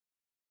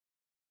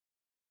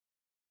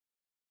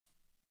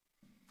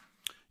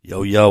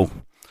Yo,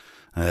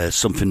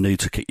 something new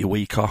to kick your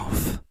week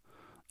off.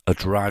 A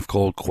Drive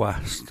Called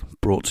Quest,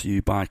 brought to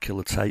you by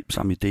Killer Tapes.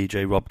 I'm your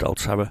DJ, Rob Del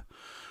Terra.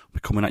 We're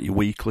coming at you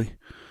weekly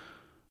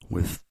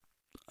with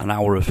an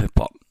hour of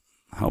hip-hop.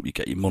 I hope you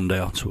get your Monday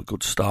off to a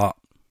good start.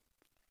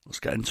 Let's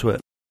get into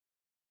it.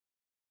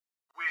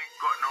 We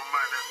ain't got no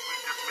manners, we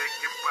just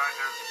making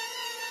bangers.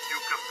 You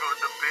can feel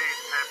the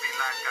bass heavy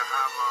like a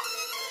hammer.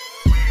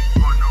 We ain't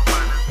got no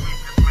manners, we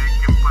just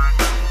making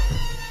bangers.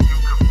 You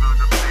can feel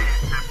the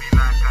bass heavy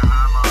like a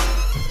hammer.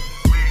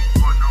 We ain't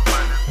got no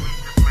manners, we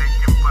just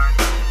making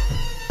bangers.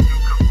 You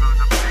can feel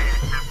the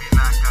bass heavy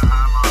like a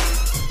hammer.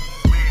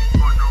 We ain't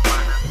got no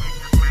manners, we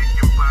just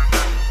making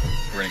bangers.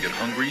 We're gonna get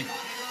hungry,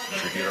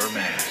 tribute our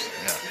manners.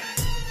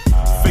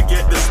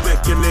 Forget the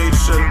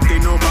speculation, they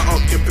know my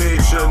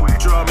occupation.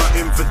 Drama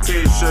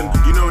invitation,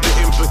 you know the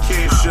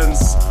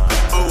implications.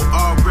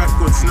 OR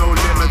records, no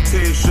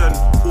limitation.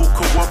 All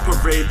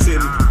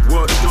cooperating,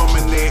 work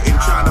dominating,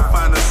 trying to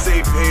find a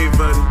safe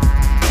haven.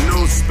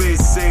 No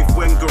space safe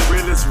when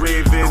gorillas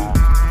raving.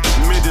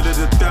 Middle of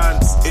the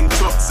dance,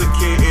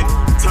 intoxicated.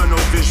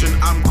 Tunnel vision,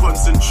 I'm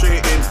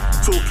concentrating.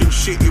 Talking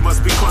shit, you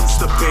must be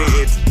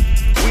constipated.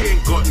 We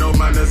ain't got no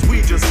manners,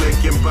 we just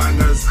making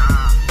bangers.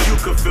 You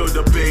can feel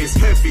the bass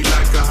heavy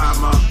like a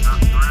hammer.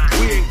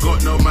 We ain't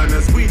got no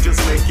manners, we just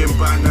making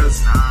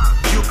bangers.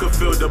 You can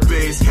feel the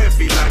bass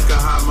heavy like a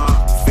hammer.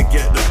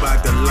 Forget the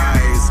bag of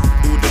lies,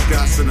 all the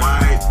gas and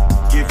hype,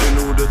 giving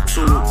all the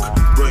talk,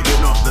 but you're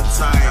not the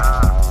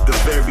type. The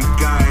very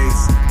guys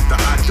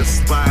that I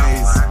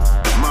despise.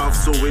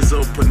 Mouth's always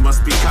open,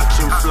 must be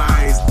catching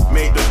flies.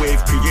 Make the wave,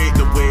 create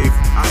the wave,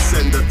 I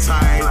send the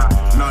tide.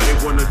 Now they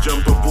wanna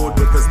jump aboard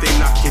because they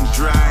lacking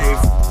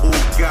drive. All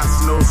gas,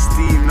 no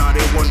steam, now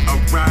they want a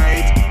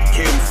ride.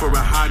 Came for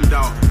a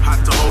handout,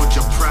 had to hold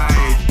your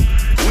pride.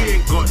 We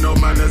ain't got no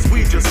manners,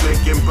 we just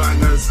making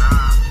bangers.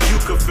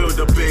 You can feel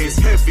the bass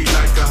heavy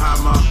like a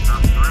hammer.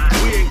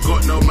 We ain't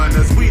got no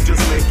manners, we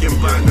just making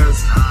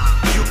bangers.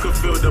 You can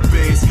feel the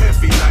bass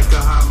heavy like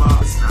a hammer.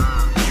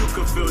 You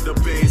can feel the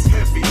bass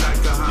heavy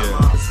like a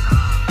hammer.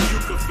 You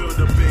can feel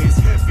the bass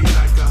heavy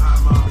like a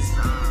hammer.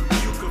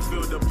 You can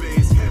feel the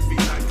bass heavy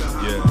like a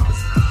hammer.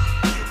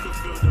 You can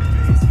feel the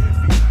bass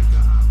heavy like a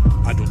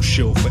hammer. I don't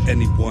shill for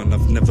anyone,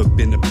 I've never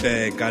been a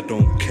beg. I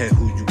don't care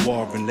who you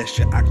are unless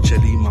you're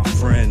actually my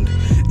friend.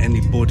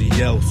 Anybody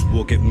else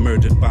will get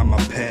murdered by my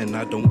pen.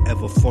 I don't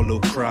ever follow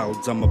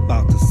crowds, I'm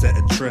about to set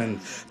a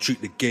trend.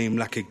 Treat the game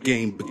like a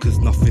game because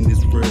nothing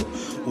is real.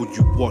 All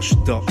you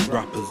washed up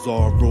rappers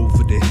are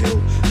over the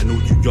hill, and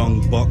all you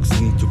young bucks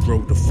need to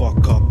grow the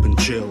fuck up and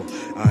chill.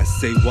 I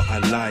say what I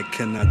like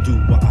and I do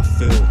what I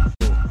feel.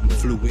 I'm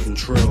fluent in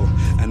trill,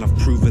 and I've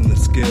proven the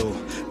skill.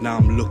 Now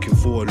I'm looking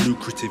for a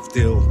lucrative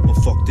deal, but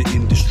fuck the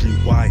industry,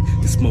 why?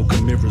 It's smoke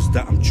and mirrors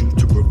that I'm due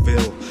to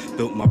reveal.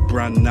 Built my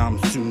brand, now I'm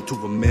soon to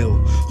a mill.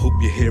 Hope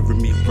you're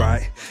hearing me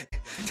right.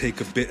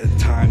 Take a bit of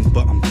time,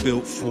 but I'm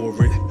built for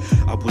it.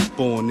 I was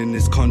born in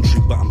this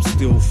country, but I'm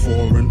still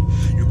foreign.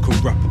 You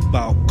can rap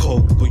about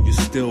coke, but you're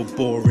still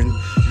boring.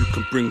 You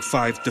can bring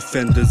 5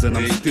 defenders and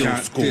I'm still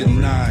scoring.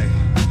 Deny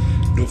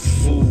the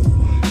fool,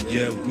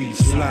 yeah we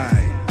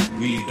fly.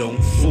 We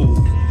don't fool,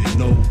 you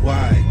know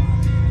why?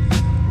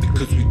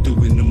 Because we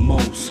doing the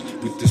most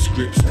with the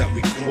scripts that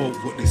we quote.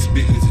 What they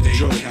spit is a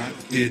joke.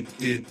 It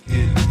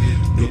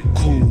look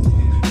cool,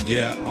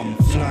 yeah I'm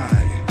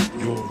fly.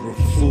 You're a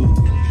fool,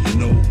 you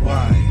know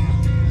why?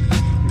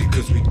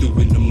 Because we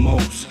doing the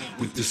most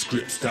with the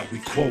scripts that we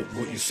quote.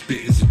 What you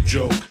spit is a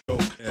joke.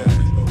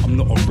 I'm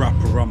not a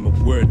rapper, I'm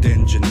a word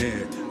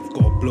engineer.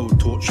 Got a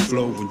blowtorch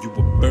flow when you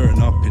will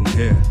burn up in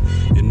here.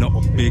 You're not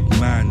a big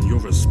man,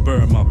 you're a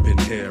sperm up in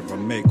here. I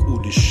make all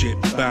this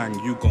shit bang,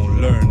 you gon'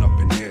 learn up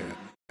in here.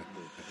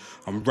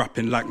 I'm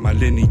rapping like my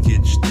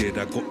lineage did,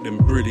 I got them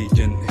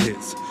brilliant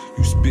hits.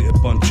 You spit a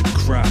bunch of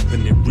crap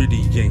and it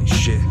really ain't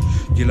shit.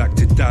 You like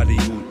to dally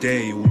all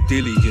day, all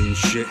dilly and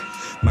shit.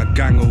 My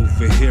gang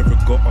over here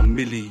have got a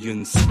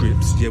million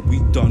scripts. Yeah, we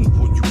done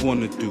what you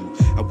wanna do,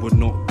 and we're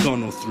not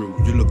Donald through.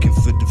 You're looking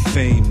for the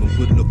fame, and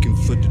we're looking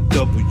for the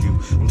W.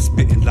 I'm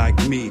spitting like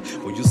me,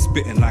 or you're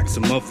spitting like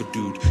some other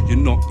dude. You're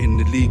not in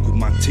the league with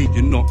my team.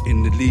 You're not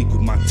in the league with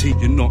my team.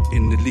 You're not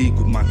in the league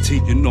with my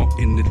team. You're not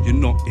in the. You're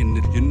not in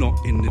the. You're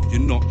not in the.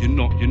 You're not. You're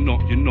not. You're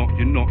not. You're not.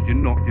 You're not. You're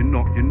not. You're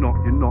not. You're not.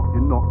 You're not. You're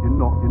not. You're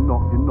not. You're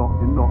not. You're not.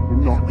 You're not. You're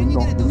not. When you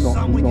gonna do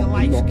something with your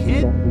life,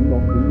 kid?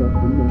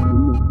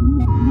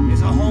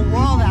 There's a whole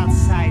world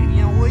outside.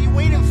 You know, what are you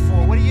waiting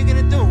for? What are you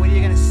gonna do? What are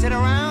you gonna sit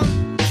around?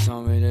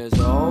 Tell me there's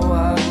a whole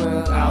wide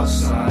world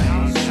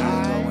outside.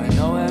 Going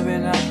nowhere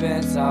in that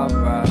fence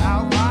outright.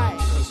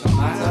 No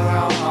matter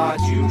how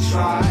hard you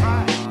try,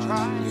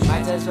 you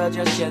might as well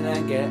just chill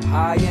and get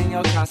high in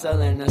your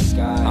castle in the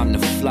sky. I'm the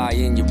fly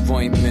in your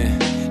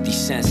ointment.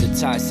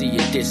 desensitized to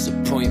your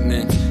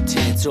disappointment.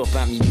 Turned up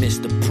at me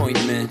missed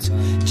appointment.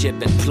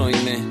 Jib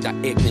employment, that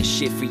ignorant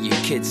shit for your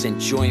kids'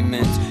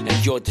 enjoyment.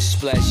 And your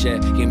displeasure,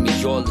 give me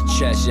all the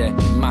treasure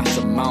in mass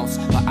amounts.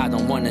 But I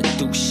don't wanna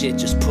do shit,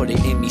 just put it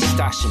in me,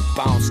 stash and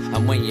bounce.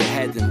 And when you're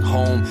heading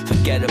home,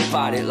 forget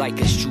about it like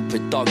a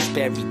stupid dog's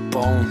buried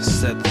bone.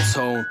 Set the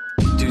tone.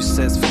 Do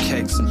sets for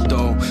cakes and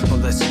dough,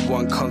 unless you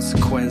want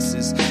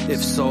consequences.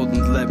 If so,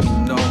 then let me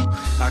know.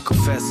 I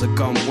confess I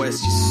gone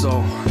west, you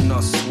so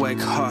not swag,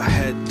 hot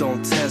head,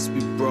 don't test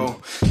me,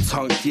 bro.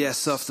 Tongue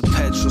yes off the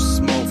petrol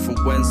smoke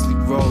from Wensley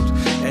Road.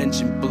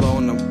 Engine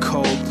blown, I'm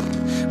cold.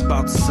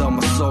 About to sell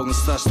my soul and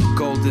stash the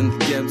gold in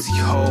the empty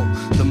hole.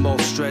 The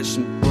most stretched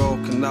and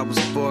broken, I was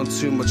born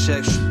too much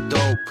extra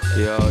dope.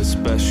 Yo, it's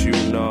best you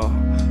know.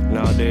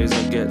 Nowadays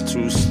I get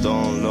too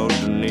stoned, load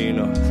the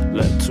Nina,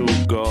 let two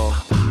go.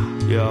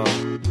 Yeah,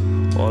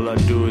 all I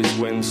do is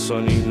win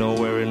sunny,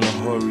 nowhere in a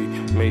hurry,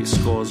 make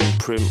scores and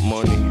print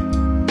money.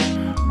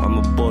 I'm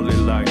a bully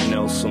like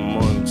Nelson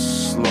Muntz,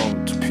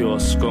 slumped,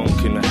 pure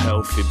skunk in a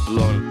healthy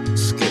blunt.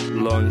 Skip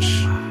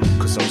lunch,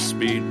 cause I'm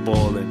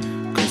speedballing.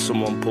 Can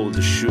someone pull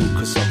the shoe,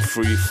 cause I'm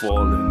free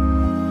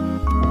falling.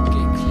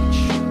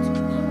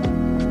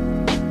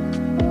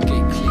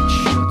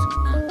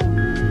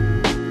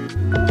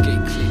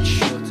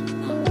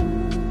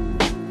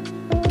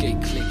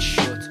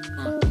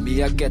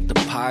 I get the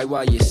pie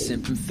while you're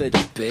simping for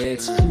the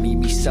bits. Me,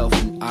 myself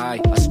and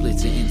I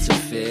split it into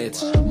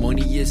fits.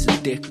 Money is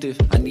addictive,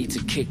 I need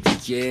to kick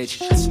the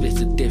edge. I split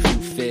a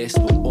different fist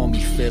with all me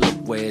fill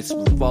of words.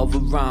 Revolve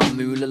around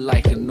moolah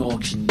like an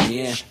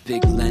auctioneer.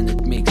 Big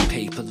Leonard makes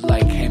paper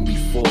like Henry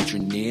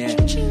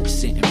Fordrinier.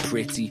 Sitting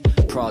pretty,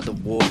 Prada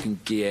walking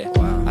gear.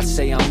 I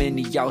say I'm in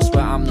the house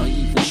but I'm not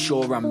even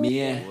sure I'm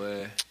here.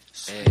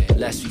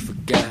 Lest we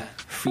forget,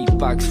 3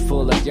 bags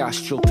full of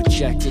Astro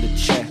projected a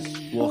check.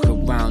 Walk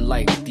around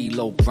like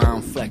D-Lo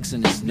Brown,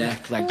 flexing his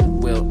neck like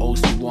Will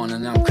Osborne,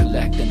 and I'm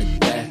collecting a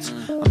debt.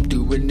 I'm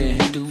doing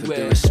it for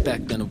the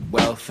respect and the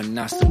wealth, and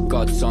that's the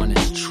God's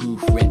honest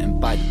truth, written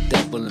by the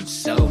devil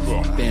himself.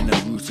 Been the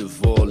root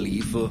of all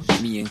evil.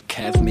 Me and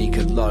Kev make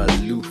a lot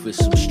of loot for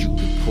some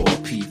stupid poor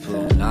people.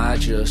 And I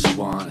just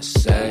wanna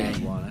say,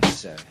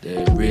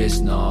 there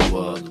is no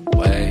other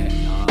way.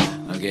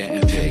 I'm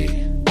getting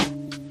paid.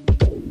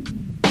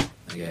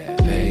 I get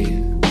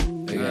paid.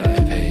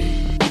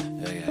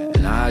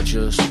 I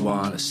just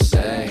wanna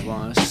say,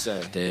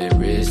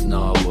 there is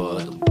no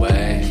other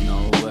way.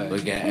 We're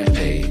getting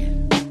paid.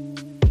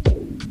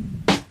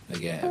 We're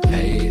getting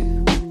paid.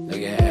 We're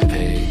getting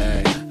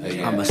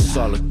paid. I'm a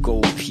solid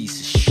gold piece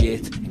of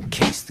shit,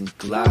 encased in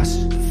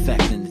glass,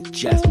 affecting the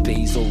Jeff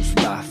Bezos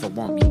laugh. I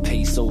want me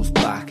pesos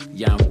back.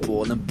 Yeah, I'm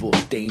ballin',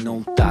 but they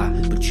know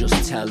that. But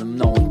just tell them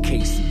no in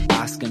case they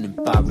ask and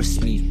embarrass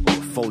me.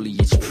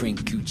 Foliage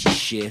print Gucci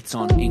shit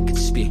on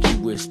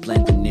inconspicuous,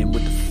 blending in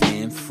with the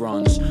fan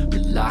fronts.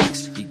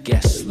 Relax, you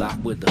get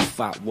slapped with the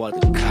fat wad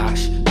of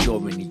cash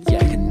during the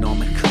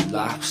economic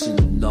collapse.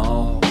 And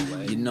no,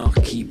 you're not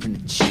keeping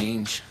the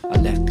change. I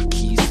left the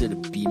keys to the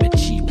Beamer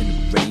cheap in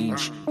the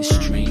range. It's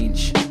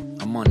strange,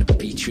 I'm on the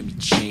beach with my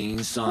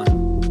chains on.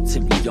 To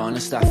be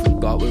honest, I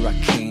forgot where I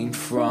came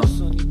from.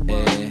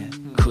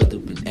 Could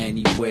have been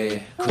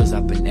anywhere, cause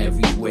I've been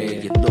everywhere.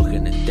 You're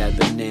looking at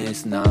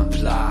debonaires, nah,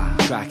 blah.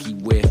 Tracky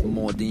with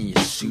more than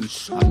your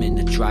suit. I'm in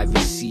the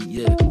driver's seat,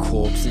 you're the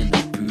corpse in the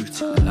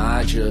boot. And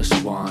I just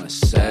wanna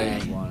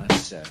say,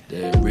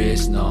 there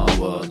is no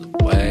other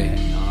way.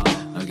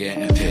 I'm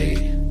getting paid.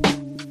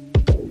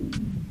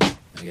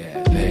 I'm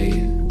getting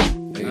paid.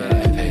 I'm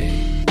getting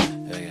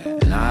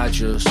paid. And I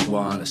just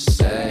wanna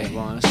say,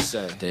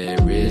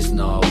 there is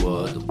no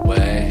other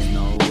way.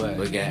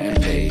 We're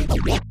getting paid.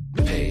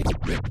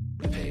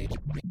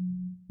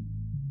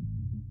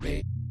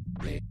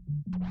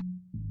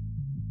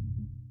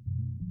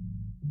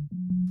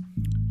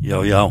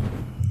 Yo,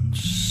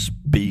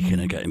 speaking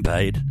of getting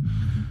paid,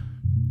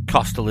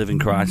 cost of living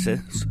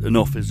crisis,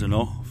 enough is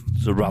enough.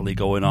 There's a rally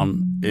going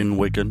on in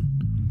Wigan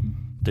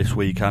this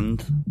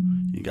weekend.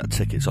 You can get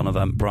tickets on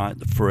Eventbrite,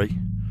 they're free.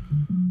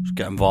 Just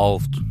get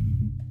involved.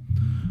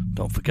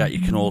 Don't forget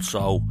you can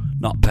also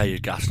not pay your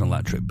gas and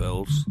electric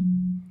bills,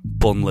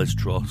 bun Liz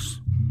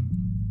Truss,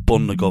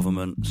 bun the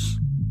governments.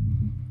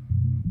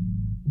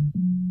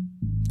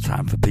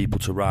 Time for people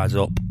to rise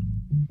up.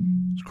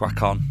 Let's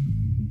crack on.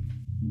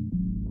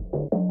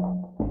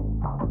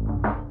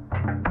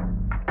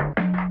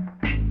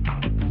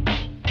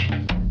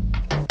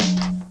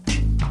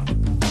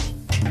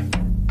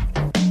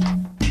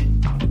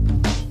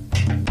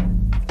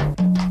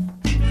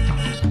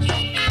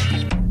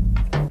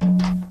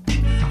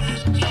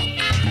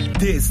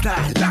 This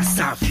life,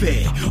 ça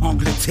fait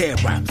Angleterre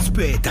rap,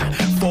 spit that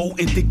full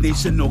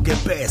indignation, no get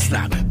bad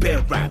slap,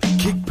 bad rap,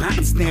 kick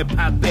pattern, snare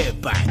pop,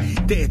 bad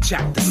bite. Dead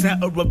chap, the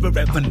center of a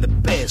reverend, the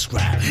best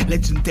rap.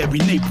 Legendary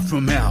neighbor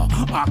from hell,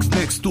 ox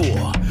next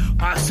door.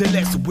 I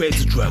select where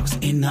the drugs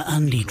in the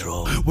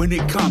underdraw. When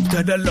it comes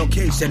to the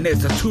location,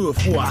 there's a tour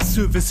for our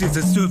services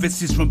and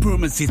services from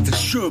Bermondsey to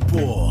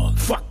Sherbrooke.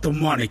 Fuck the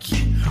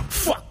monarchy,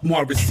 fuck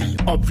Morrissey.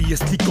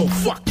 Obviously, go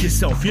fuck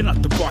yourself. You're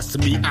not the boss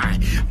of me. I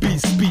be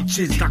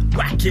speeches like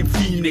whack in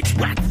Phoenix.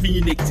 Whack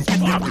Phoenix is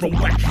far from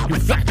whack. In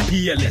fact,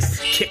 peerless.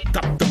 Kicked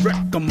up the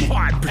rectum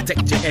hard.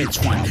 Protect your edge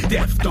one.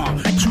 Death Dawn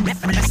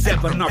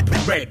 237 up a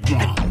red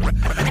rum.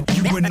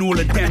 You and all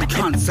of them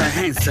cunts are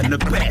Hanson. The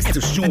best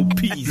of Sean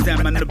P's.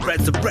 Them and the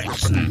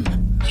resurrection.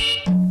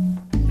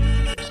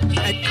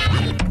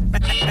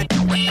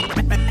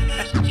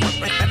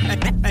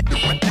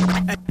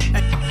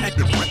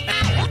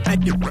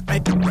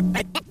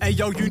 Hey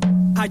yo, you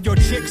had your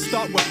chick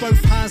start with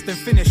both hands, then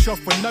finish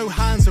off with no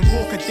hands and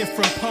walk a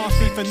different path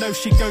even though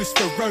she goes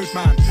for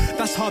roadman.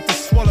 That's hard to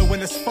swallow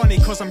when it's funny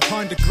cause I'm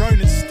kinda grown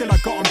and still I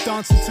got 'em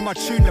dancing to my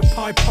tune, the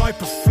Pied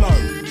Piper flow.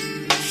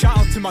 Shout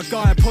out to my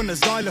guy upon the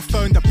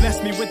xylophone that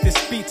blessed me with this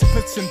beat to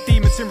put some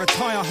demons in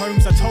retire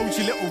homes. I told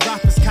you little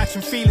rappers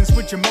catching feelings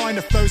with your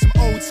minor flows. I'm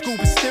old school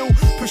but still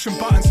pushing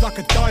buttons like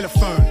a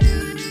dial-a-phone.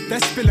 They're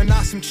spilling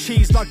out some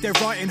cheese like they're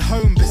writing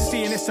home, but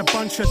seeing it's a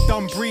bunch of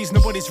dumb breeze,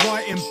 nobody's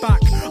writing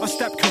back. I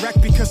step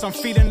correct because I'm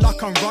feeling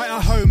like I'm right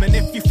at home, and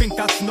if you think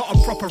that's not a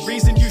proper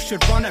reason, you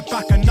should run it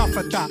back. Enough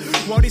of that.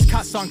 While these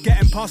cats aren't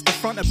getting past the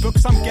front of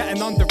books, I'm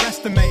getting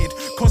underestimated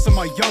cause of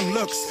my young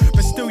looks.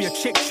 But still your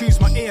chick chews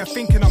my ear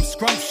thinking I'm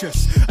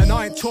scrumptious, and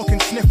I ain't talking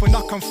sniff when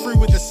I come through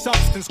with the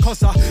substance,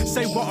 cause I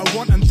say what I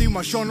want and do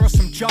my genre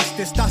some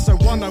justice. That's a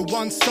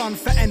 101 son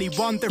for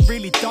anyone that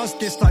really does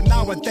this. Like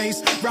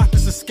nowadays,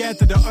 rappers are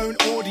scared of their own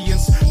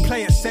audience.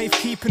 Play it safe,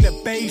 keeping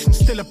it beige and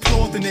still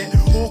applauding it.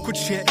 Awkward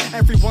shit,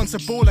 everyone's a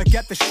baller,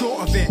 get the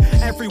short of it.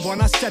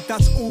 Everyone, I said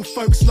that's all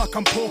folks like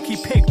I'm Porky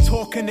Pig,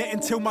 talking it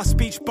until my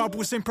speech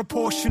bubbles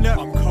improportionate.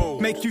 I'm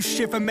cold. Make you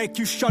shiver, make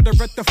you shudder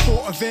at the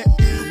thought of it.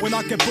 When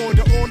I get bored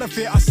of all of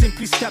it, I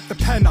simply step the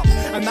pen up,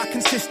 and that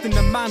consists in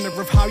the manner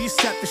of how you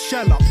set the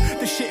shell up.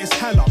 The shit is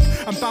hell up,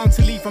 I'm bound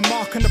to leave a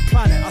mark on the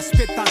planet. I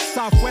spit that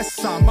southwest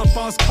sound, my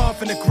bars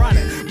carved in the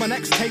granite. My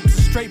next tape's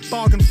a straight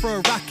bargain for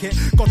a racket.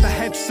 Got the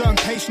head so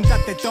impatient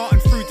that they're darting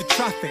through the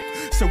traffic.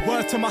 So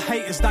word to my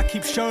haters that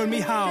keep showing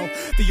me how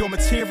that your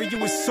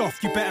material is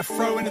soft, you better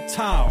throw in a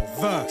towel.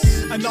 Verse,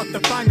 another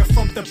banger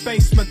from the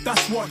basement,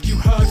 that's what you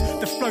heard.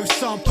 The flow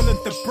sample and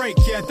the break,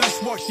 yeah, that's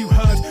what you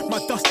heard. My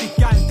dusty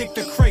gang dig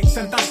the crates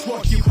and that's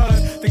what you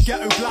heard. The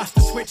ghetto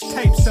blaster switch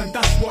tapes and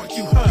that's what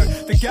you heard.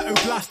 The ghetto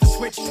blaster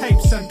switch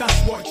tapes and that's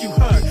what you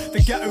heard. The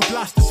ghetto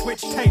blaster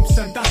switch tapes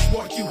and that's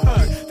what you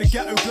heard. The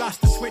ghetto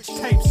blaster switch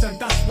tapes and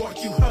that's what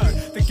you heard.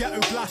 The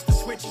ghetto blaster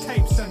switch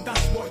tapes and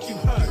that's what you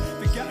heard.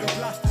 The ghetto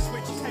blaster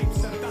switch tapes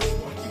and that's what you heard. The ghetto blaster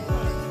switch tapes.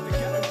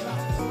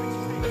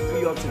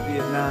 New York to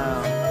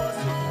Vietnam,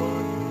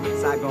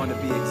 Saigon to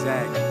be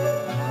exact.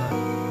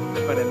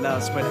 Spreading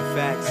love, spreading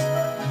facts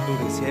through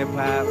this hip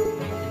hop.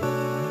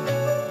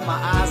 My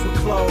eyes were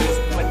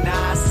closed, but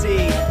now I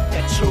see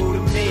that true to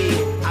me,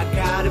 I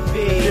gotta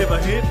be. Khi mà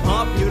hip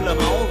hop như là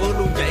máu vẫn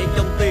luôn chảy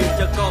trong tim,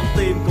 cho con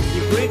tim cùng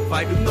nhiệt huyết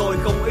phải đứng ngồi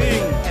không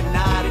yên. An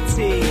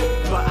oddity,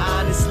 but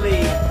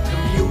honestly, the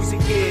music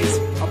is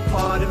a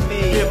part of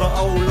me. Khi mà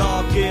âu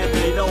lo kia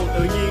thì đâu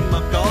tự nhiên mà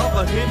có,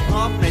 và hip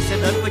hop này sẽ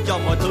đến với cho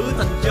mọi thứ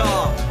thành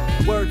cho.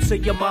 Word to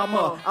your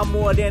mama, I'm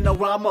more than a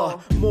rhymer,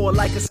 more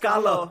like a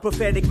scholar,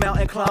 prophetic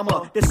mountain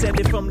climber,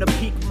 descended from the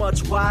peak,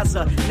 much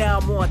wiser. Now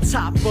I'm on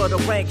top of the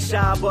rank,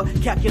 shy but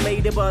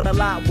calculated but a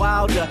lot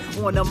wilder.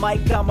 On the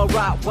mic, I'm a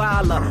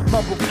Rottweiler,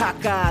 mumble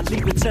cockeyed,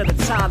 leave it to the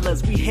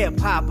toddlers. We hip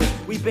hoppers,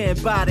 we been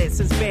about it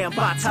since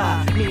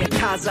Bambata. Me and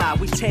Kaza,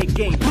 we take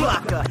game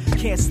blocker.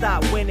 Can't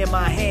stop winning,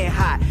 my hand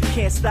hot.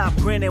 Can't stop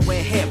grinning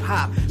when hip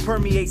hop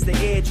permeates the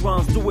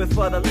eardrums. Do it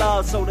for the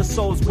love, so the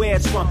souls wear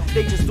from.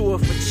 They just do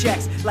it for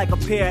checks, like a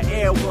pair of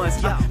Air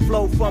Ones. Yeah,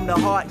 flow from the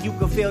heart, you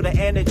can feel the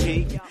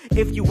energy.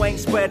 If you ain't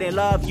spreading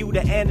love, you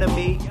the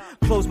enemy.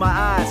 Close my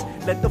eyes,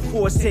 let the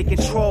force take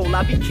control.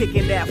 I be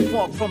kicking that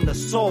funk from the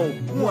soul.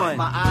 One.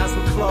 My eyes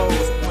were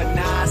closed, but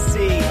now I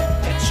see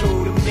that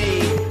true to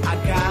me, I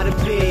gotta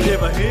be. Khi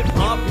mà hip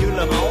hop như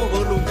là máu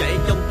vẫn luôn chảy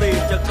trong tim,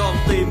 cho con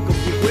tim cùng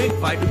nhiệt huyết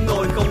phải đứng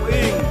ngồi không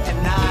yên.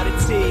 An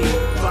oddity,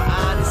 but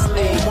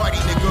honestly, Almighty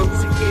nigga,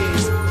 music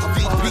is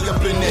be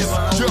up in this.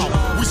 Yo,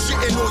 we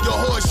shitting on your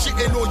hood,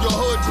 shitting on your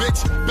hood, bitch.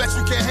 Bet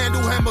you can't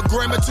handle hammer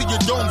grammar to your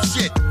dome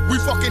shit. We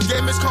fucking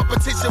damage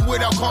competition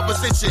without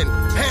composition.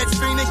 Heads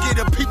fiending, get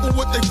the people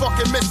what they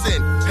fucking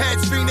missing.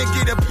 Heads fiending,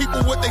 get the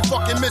people what they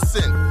fucking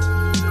missing.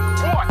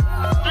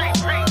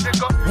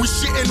 We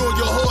shitting on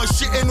your hood,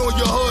 shitting on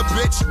your hood,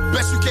 bitch.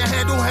 Bet you can't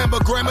handle hammer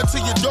grammar to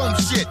your dome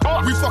shit.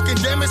 We fucking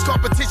damage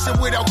competition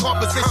without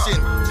composition.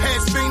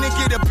 Heads fiending,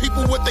 get the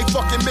people what they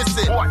fucking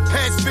missing.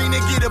 Heads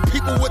fiending, get the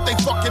people what they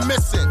fucking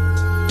missing.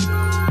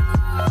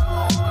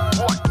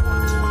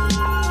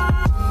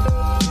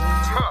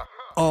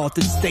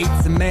 altered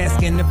states, a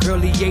mask and a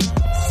pearly 8.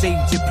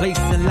 Saved your place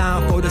in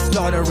line for the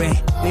slaughtering.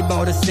 They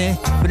bought us in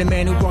for the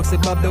man who walks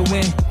above the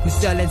wind, who's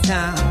selling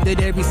time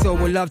that every soul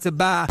would love to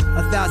buy.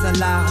 1,000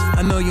 lives,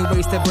 a million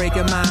ways to break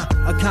a mind.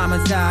 A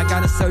common tie,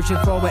 got us searching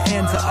for an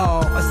end to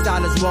all. A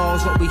stylist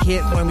walls, what we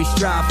hit when we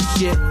strive for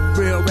shit.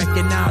 Real,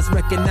 recognize,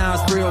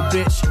 real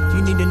bitch.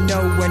 You need to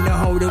know when to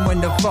hold and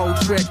when to fold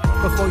trick.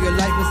 Before your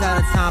life was out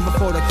of time,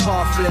 before the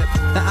car flip.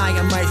 The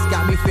iron mice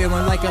got me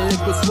feeling like a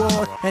liquid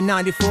sword. In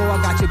 94, I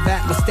got your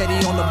back, was steady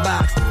on the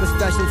box. With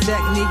special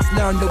techniques,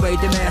 learned the way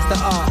to master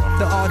art.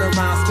 The art of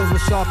rhymes, skills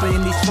were sharper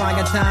in these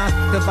trying times.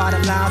 The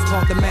bottom lines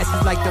caught the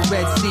masses like the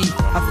Red Sea.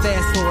 I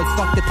fast forward,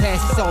 fuck the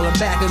past, it's all in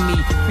back of me.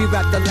 We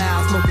rap the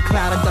loud, smoke the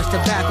cloud, and dust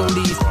tobacco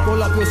leaves.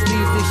 Roll up your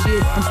sleeves this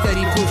shit, I'm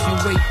steady pushing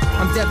weight.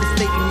 I'm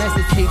devastating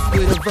message tapes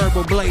with a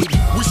verbal blade.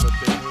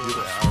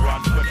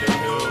 Run for the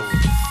hills.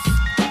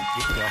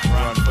 You better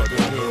run for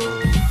the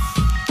hills.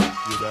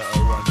 You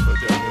better run for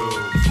the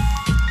hills.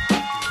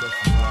 You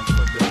better run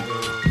for the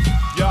hills.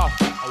 Yeah, I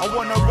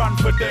wanna run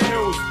for the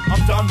hills.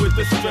 I'm done with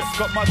the stress.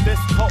 Got my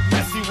desktop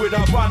messy with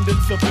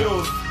abundance of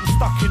bills. I'm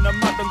stuck in the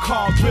mud and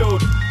can't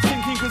build.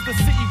 Thinking cause the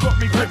city got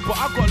me gripped, but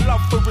I got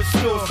love for it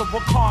still, so I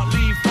can't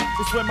leave.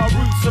 It's where my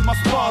roots and my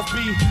scars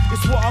be.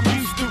 It's what I'm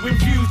used to,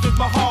 infused with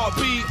my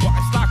heartbeat. But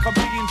it's like I'm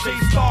being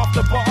chased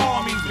after by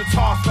armies with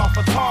task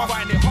after task.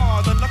 Find it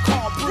hard and I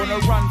can't breathe.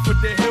 Wanna run for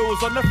the hills.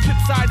 On the flip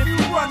side, if you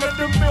run at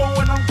the mill,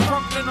 when I'm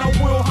drunk, then I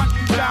will hunt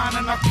you down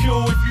and I'll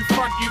kill. If you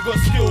front, you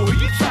got skill. Who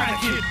you trying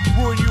to kid?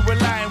 Ruin you a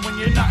line when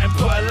you're nothing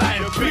but a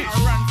lion, bitch.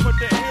 I run for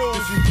the hills.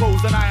 This is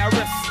pros and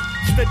IRS.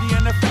 Steady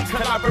and effect,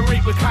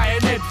 collaborate with Kai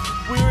and Ed.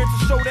 We're here to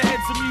show the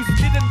heads of music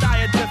didn't die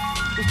a death.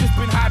 It's just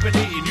been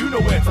hibernating, you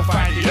know where to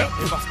find it.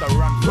 If I start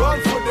run for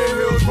the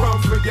hills, run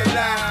for your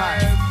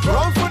life.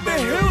 Run for the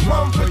hills,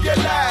 run for your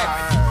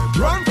life.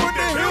 Run for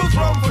the hills,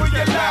 run for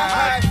your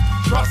life.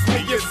 Trust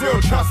me, it's ill,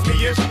 trust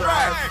me, it's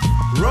strife.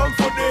 Run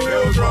for the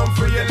hills, run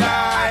for your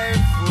life.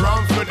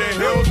 Run for the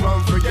hills,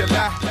 run for your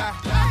life.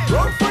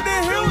 Run for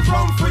the hills,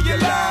 run for your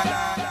life.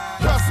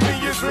 Trust me,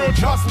 it's real,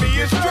 trust me,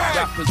 it's strife.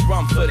 Rappers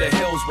run for the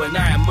hills when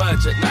I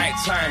emerge at night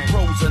time.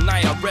 Pros and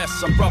IRS,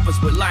 some brothers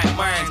with like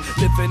minds.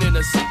 Living in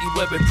a city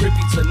where we're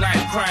privy to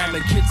night crime.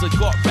 And kids have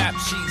got rap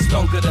sheets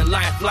longer than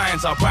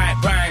lifelines. I write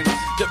rhymes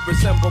that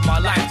resemble my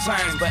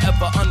lifetimes.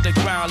 Forever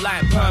underground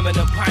like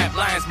permanent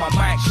pipelines. My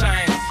mic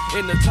shines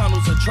in the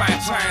tunnels of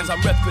tribe times. I'm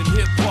repping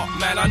hip-hop,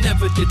 man, I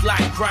never did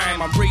like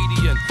crime. I'm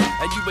radiant,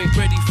 and you ain't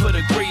ready for the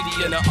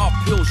gradient. An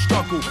uphill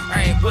struggle,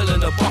 I ain't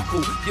willing to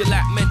buckle. You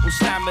lack mental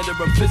stamina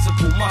and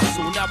physical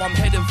muscle. Now I'm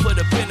heading for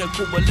the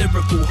pinnacle of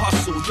lyrical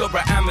hustle. You're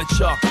an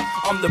amateur,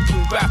 I'm the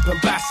blue rap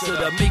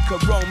ambassador. Make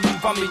a wrong move,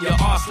 I'm in your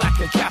ass like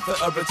a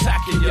catheter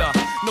attacking ya.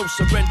 No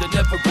surrender,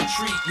 never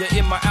retreat. You're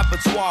in my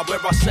abattoir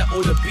where I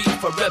settle the beat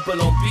for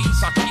rebel on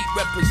beats. I keep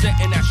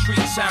representing that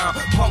street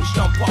sound. Punks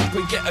jump up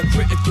and get a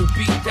critical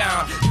beat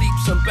down.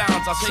 Leaps and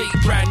bounds, I take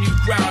brand new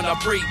ground. I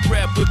break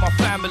bread with my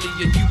family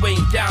and you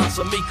ain't down,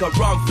 so make a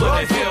run for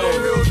the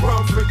hills.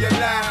 Run for your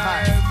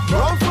life.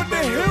 Run for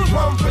the hills,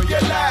 run for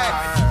your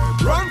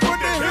life. Run for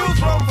the hills,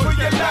 run for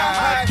your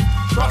life.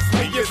 Trust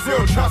me, it's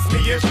ill, trust me,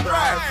 it's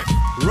strife.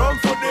 Run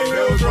for the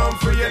hills, run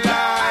for your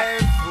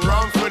life.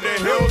 Run for the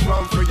hills,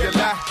 run for your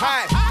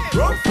life.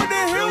 Run for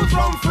the hills,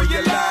 run for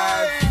your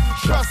life.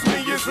 Trust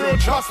me, it's real,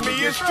 trust me,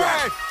 it's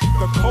strife.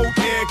 The cold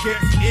air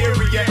gets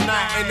eerie at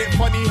night, and it's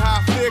funny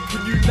how fear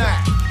can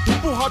unite.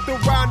 People huddle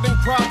around and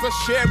crowds are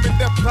sharing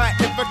their plight.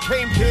 Never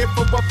came here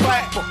for a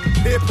fight, but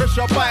peer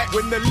pressure bite.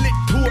 When the lit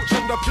torch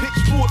and the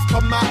pitchforks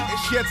come out, it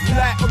sheds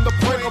light on the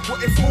point of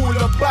what it's all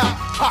about.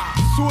 Ha!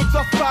 Swords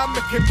are found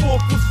making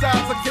awful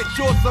sounds. I get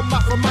yours and my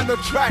man to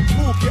try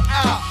talk it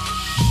out.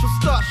 So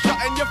start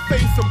shutting your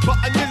face and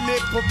button your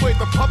lip. Avoid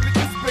the public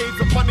displays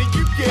of money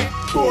you get.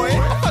 Boy,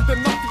 I've had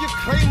enough of your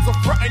claims of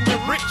fronting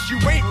you're rich. You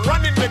ain't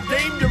running the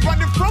game, you're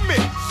running from it.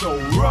 So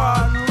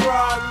run,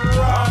 run,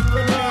 run.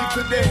 Believe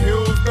to the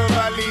hills, the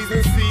valleys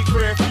and seek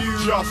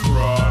refuge. Just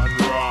run,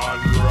 run,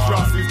 run.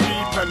 Trust is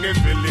deep and there's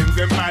villains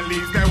and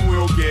valleys that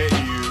will get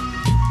you.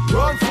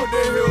 Run for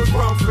the hills,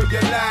 run for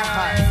your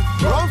life.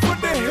 Run for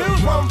the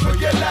hills, run for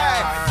your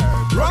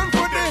life. Run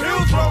for the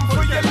hills, run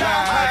for your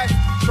life.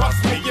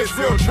 Trust me, it's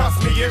ill,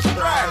 trust me, it's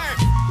strife.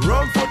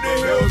 Run for the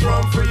hills,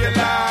 run for your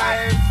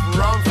life.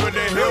 Run for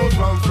the hills,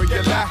 run for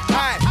your life.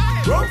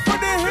 Run for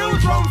the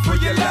hills, run for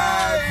your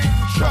life.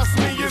 Trust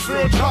me, it's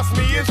real, trust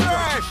me, it's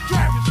strife.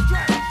 Strife,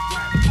 strife.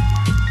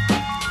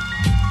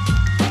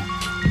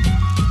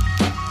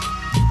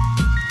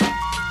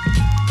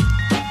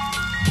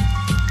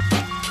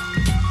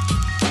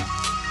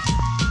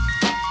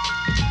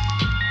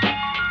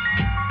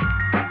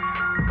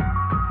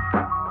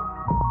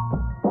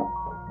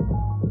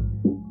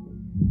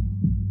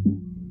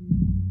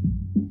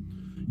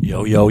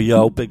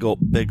 Yo, big up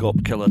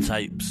Killer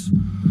Tapes.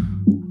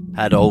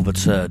 Head over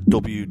to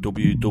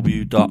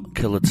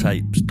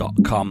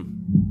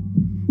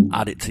www.killertapes.com.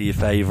 Add it to your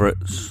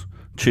favourites.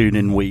 Tune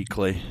in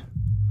weekly.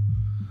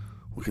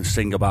 We can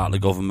sing about the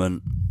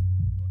government.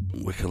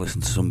 We can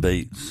listen to some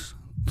beats.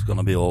 It's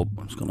gonna be all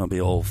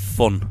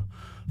fun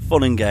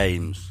Fun and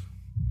games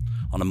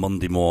on a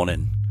Monday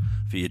morning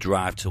for your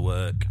drive to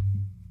work.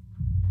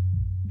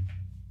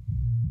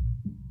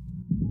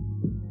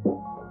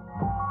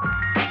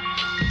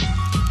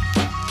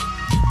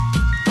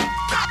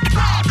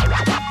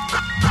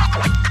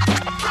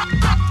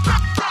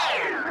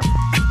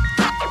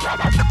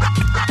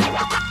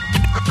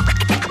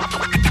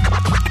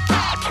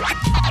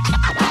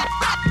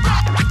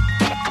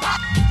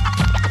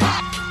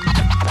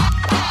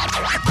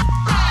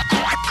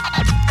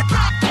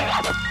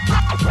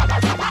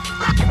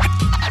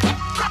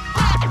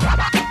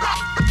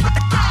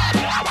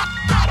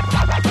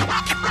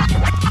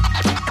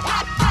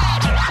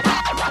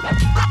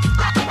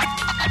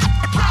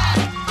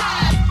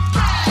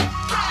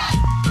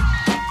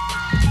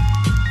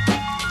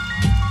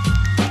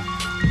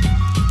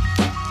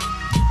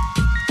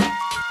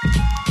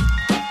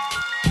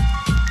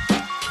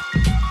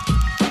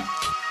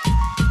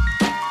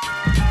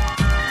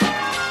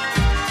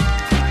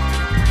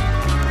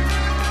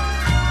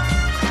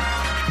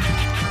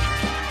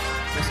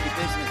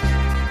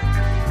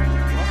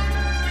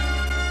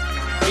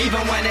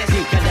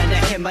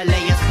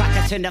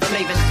 And the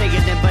flavor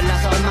staying in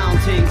balance on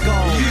mountain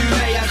gold. You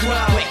may as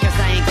well. Quick as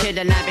I ain't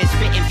kidding, I've been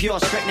spitting pure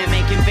strychnine,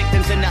 making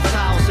victims in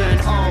 1,000.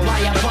 Oh, my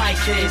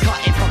advice is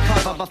cutting for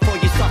cover before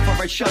you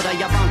suffer a shudder.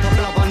 You're bound to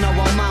blow on no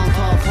amount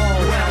of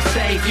hole. Well,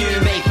 save you.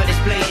 Made for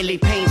this blatantly,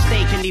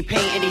 painstakingly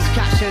painting these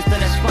captions to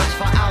the spots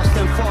for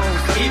ousting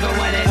foes. Even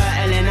when it's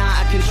hurtling out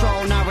of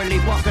control, narrowly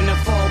walking the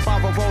fall,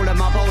 barrel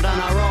rolling my boat on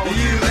a roll.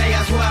 You may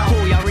as well.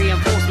 Call your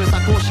reinforcements,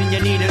 I caution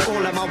you needed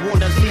all of my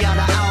warners. See how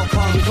the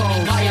outcome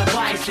goes. My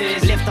advice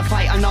is live to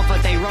fight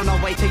another day, run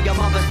away to your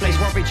mother's place,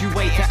 worried you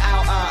wait it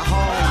out at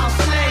home. I'll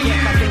slay you.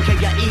 I think of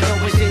your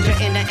ego was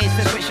injured in an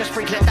instant, which just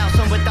sprinkling down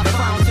some with the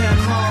fountain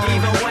mode.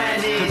 Even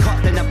when it's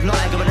concocting a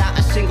blood without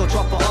a single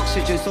drop of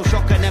oxygen, so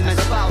shocking them and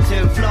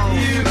spouting flow.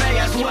 You may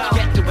as well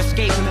get to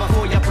escaping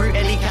before you're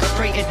brutally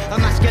castrated,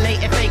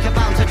 emasculated, fake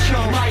bound to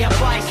choke. My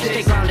advice is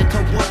stay grounded to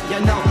what you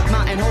know.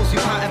 Mountain holes,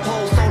 you mountain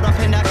poles, sold up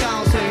in the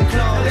gowns and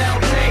clothes. They'll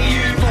play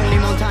you. Only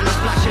Montana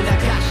splashing the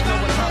cash, no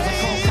one tells a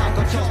cold count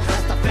control.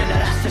 That's the filler,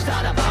 that's just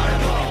out of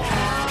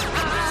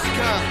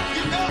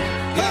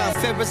yeah,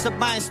 fear is a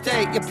mind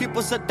state. Your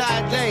pupils are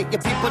dilate.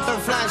 Your people don't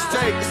fly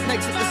straight. The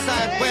snakes at the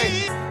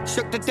sideway.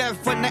 Shook to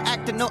death when they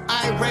acting no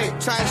irate.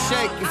 Try and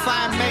shake, you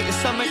find mate, you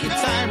summon your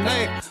time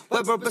late.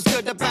 Whether it was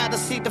good or bad, I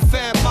see the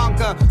fair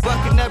monger.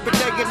 Working every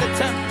day in the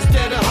attempt to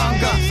steal the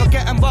hunger.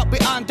 Forgetting what we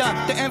under,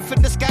 the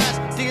infinite skies.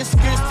 The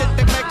excuse that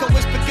they make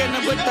always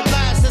beginning with the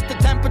lies. As the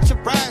temperature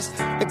rise,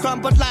 they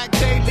crumble like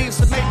day leaves.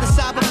 I made this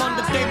album on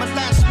the day my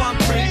last one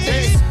 3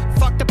 days.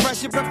 Fuck the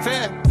pressure of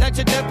fear,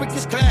 legendary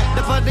is clear.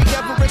 Nobody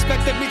ever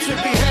expected me to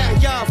be here.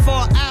 Yo, 4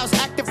 hours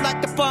active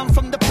like the bomb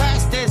from the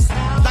past is.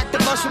 Like the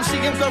mushroom, see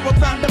him go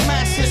around the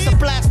masses. So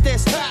blast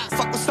this,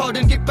 fuck us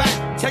holding you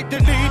back. Take the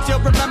lead, you'll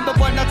remember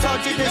when I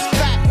told you this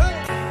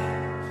fact.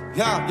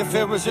 Yeah, your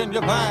fear is in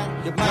your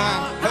mind, Hey,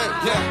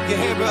 yeah, you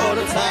hear it all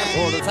the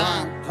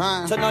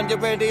time. Turn on your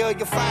radio,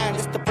 you're fine.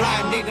 It's the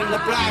blind, needing the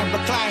blind,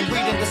 recline,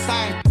 reading the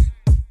sign.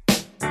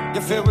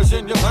 Your fear is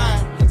in your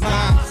mind,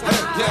 Hey,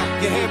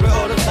 yeah, you hear it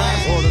all the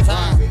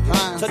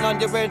time. Turn on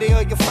your radio,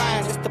 you're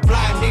fine. It's the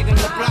blind, needing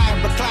the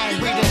blind, recline,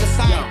 reading the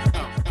sign.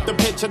 The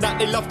picture that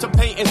they love to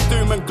paint is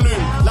doom and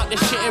gloom. Like the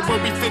shit, it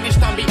will be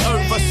finished and be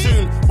over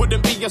soon.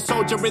 Wouldn't be a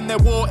soldier in their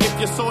war if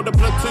you saw the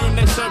platoon.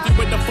 They serve you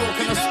with a fork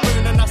and a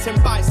spoon, and that's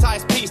in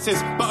bite-sized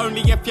pieces. But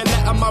only if you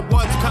let my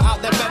words cut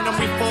out their venom.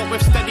 We fought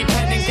with steady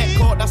pen and get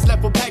caught, that's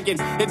level pegging.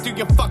 It do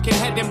your fucking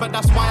head in, but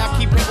that's why I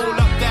keep it all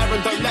up there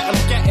and don't let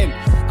them get in.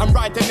 I'm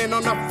riding in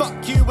on a fuck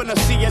you and I'll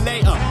see you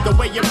later. The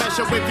way you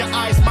measure with your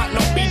eyes might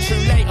not be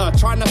true later.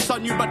 Trying to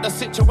son you, but the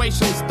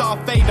situation's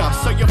Darth Vader.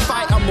 So you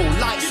fight them all,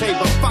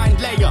 lightsaber, find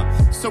layer.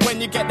 So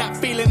when you get that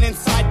feeling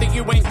inside that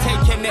you ain't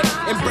taking it,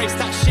 embrace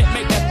that shit,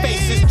 make their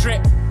faces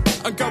drip.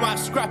 And go out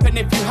scrapping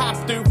if you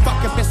have to.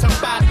 Fuck if it's a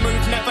bad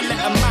move, never let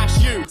them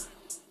mash you.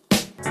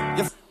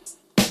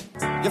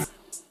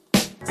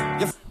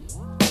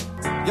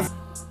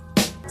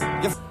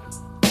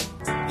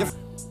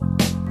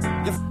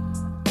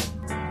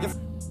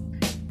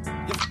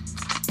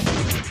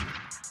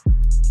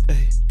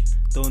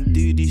 Don't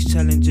do these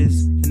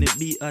challenges, and it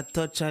beat I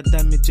touch, I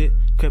damage it.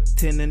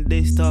 Crept in and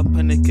they start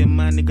panicking,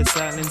 my nigga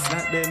silence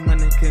like they're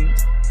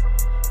mannequins.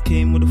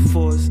 Came with a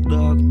force,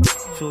 dog,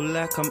 feel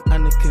like I'm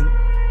Anakin.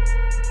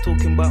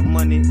 Talking about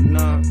money,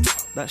 nah,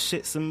 that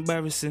shit's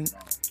embarrassing.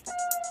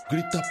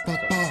 Grita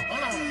papá,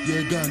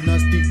 llegan a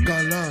ti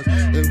calar.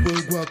 El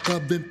juego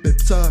acaba de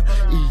empezar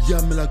y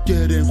ya me la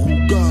quieren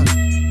jugar.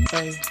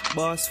 Hey,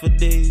 boss for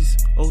days,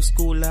 old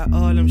school like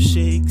all them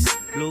shakes.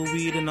 Blow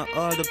weed in the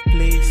other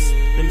place.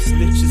 Them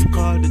snitches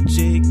call the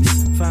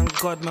jakes. Thank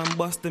God man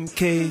bust them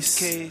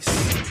case.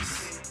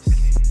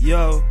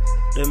 Yo,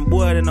 them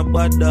boy in a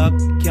bad dog.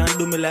 Can't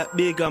do me like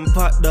big and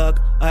pot dog.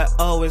 I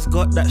always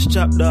got that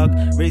strap dog.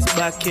 Race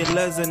back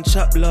killers and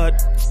chop blood.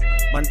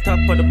 Man top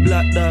of the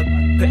black dog.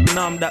 Pet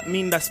numb, that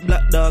mean that's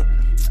black dog.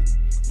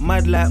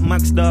 Mad like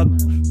Max dog.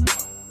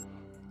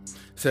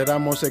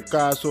 Cerramos el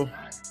caso.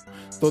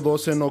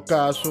 todos en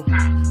ocaso,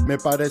 me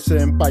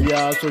parecen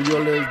payasos. Yo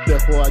les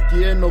dejo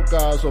aquí en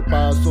ocaso,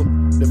 paso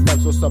de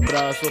falsos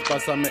abrazos.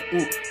 Pásame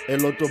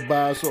el otro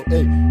vaso,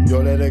 ey.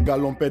 Yo le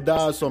regalo un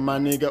pedazo,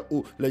 maniga,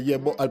 le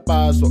llevo al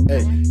paso,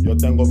 ey. Yo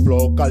tengo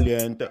flow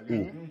caliente,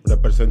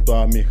 represento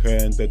a mi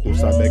gente. Tú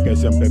sabes que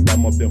siempre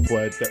vamos bien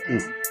fuerte,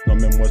 no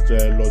me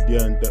muestres los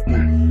dientes,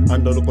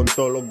 ando con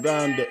todos los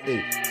grandes,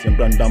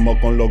 siempre andamos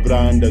con los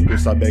grandes. Tú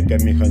sabes que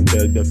mi gente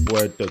es de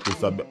fuerte, tú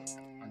sabes,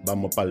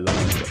 vamos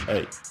pa'lante,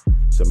 ey.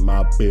 Se me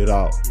ha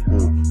pirado,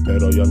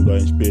 pero yo ando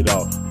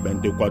inspirado.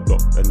 24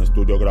 en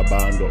estudio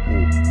grabando,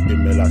 y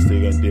me la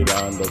siguen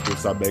tirando. Tú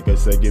sabes que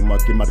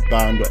seguimos aquí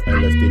marcando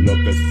el estilo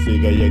que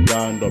sigue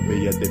llegando.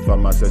 Billete y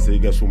fama se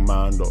sigue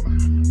sumando.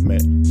 Me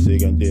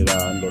siguen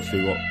tirando,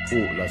 sigo,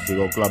 la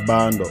sigo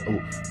clavando.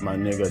 My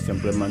nigga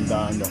siempre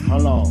mandando.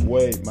 Hold on,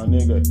 wait, my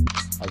nigga.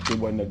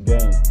 Activo en el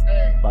game,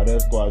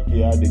 parezco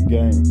aquí a the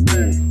game.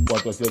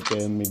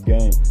 4-7 en mi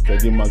game,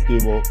 seguimos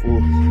activo.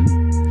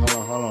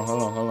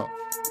 Hold on.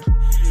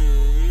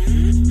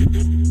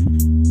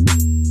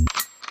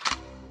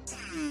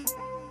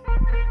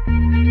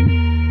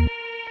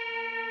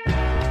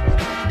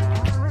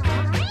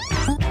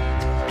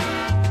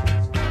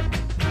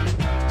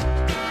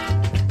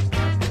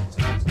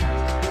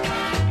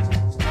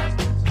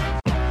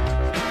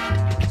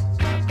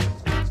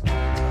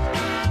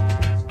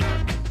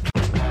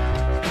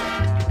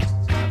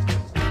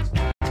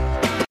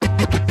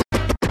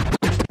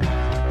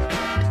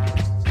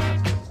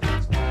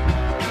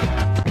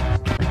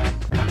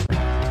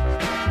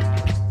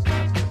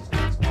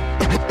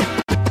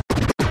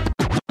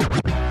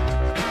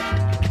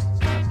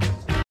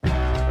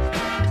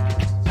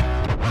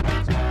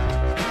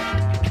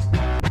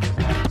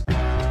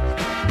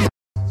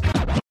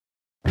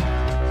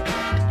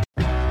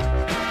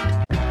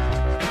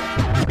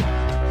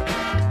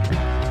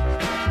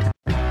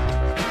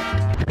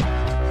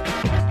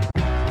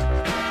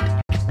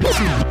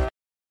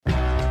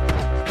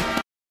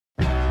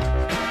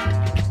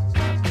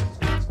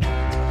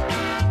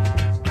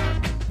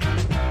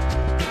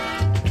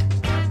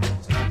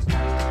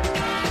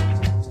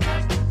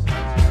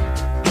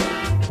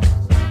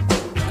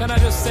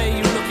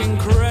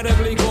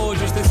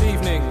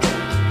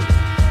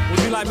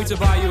 To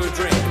buy you a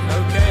drink,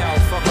 okay, I'll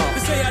fuck off.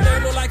 They say I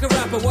don't look like a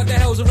rapper, what the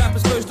hell's a rapper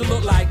supposed to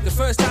look like? The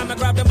first time I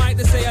grabbed the mic,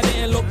 they say I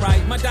didn't look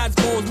right. My dad's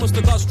balls must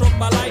have got struck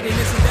by lightning.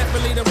 This is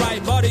definitely the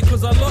right body,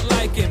 cause I look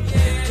like him.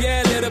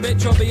 Yeah, a little bit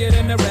chubbier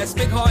than the rest.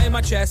 Big heart in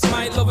my chest,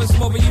 might love and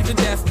smother you to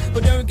death.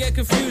 But don't get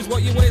confused,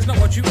 what you wear is not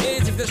what you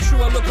is. If that's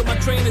true, I look at my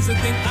trainers and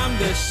think I'm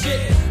the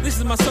shit. This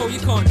is my soul, you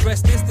can't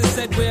dress this. They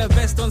said wear a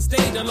vest on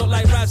stage, I look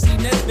like Ralphie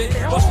Nesbitt.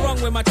 What's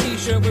wrong with my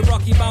t-shirt with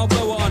Rocky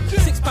Balboa on?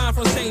 £6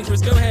 from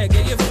Sainsbury's, go ahead,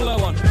 get your flow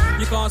on.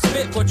 You can't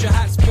spit, but your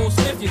hat's Paul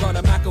Smith. You got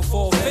a Mac and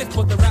 4/5,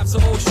 but the raps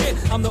are all shit.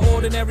 I'm the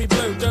ordinary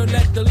bloke, don't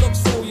let the looks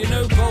fool you.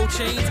 No gold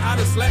chains, I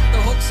just let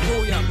the hooks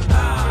fool you.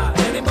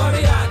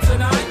 Anybody out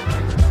tonight?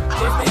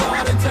 If they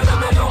are, then tell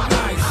them they look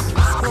nice.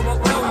 Scrub up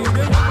well, you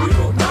do, you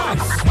look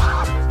nice.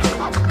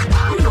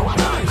 You look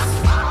nice.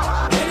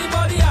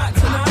 Anybody out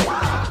tonight?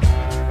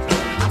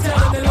 Tell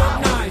them they look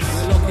nice.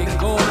 You're looking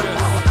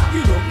gorgeous.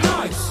 You look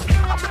nice.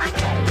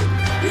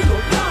 You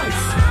look nice.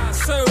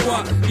 So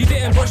what? You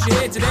didn't brush your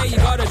hair today, you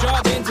got a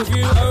job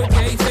interview,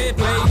 okay, fair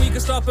play. We can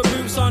stop at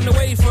Boots on the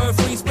way for a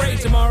free spray.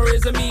 Tomorrow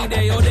is a me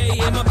day, all day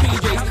in my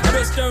PJs.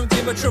 Just don't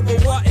give a triple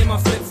what in my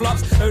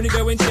flip-flops. Only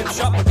go in chip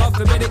shop, but God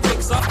forbid it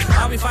kicks off.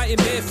 I'll be fighting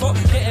barefoot,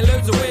 getting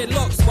loads of weird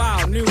looks.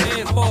 Wow, new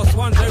Air Force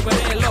Ones over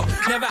there, look.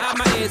 Never had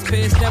my ears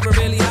pierced, never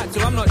really had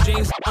to. I'm not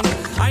James Bond.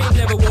 I ain't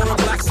never wore a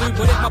black suit,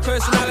 but if my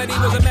personality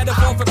was a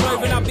metaphor for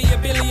clothing, I'd be a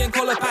billion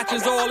colour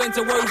patches all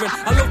interwoven.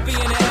 I love being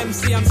an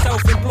MC, I'm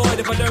self-employed.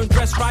 If I don't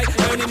dress right,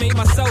 I only make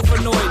myself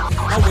annoyed.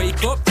 I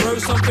wake up, throw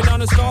something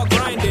on and start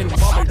grinding.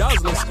 Bobby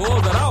Dazzler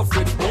score, that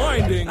outfit's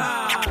blinding.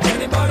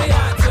 Anybody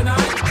out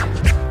tonight?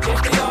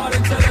 If they are,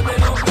 then tell them they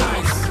look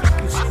nice.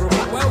 You scrub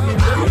up well, you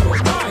do, you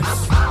look nice.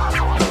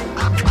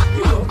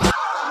 You look nice.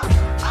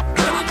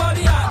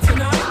 Anybody out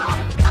tonight?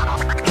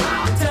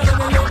 Tell them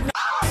they look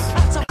nice.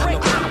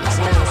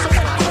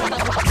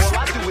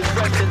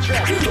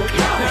 You look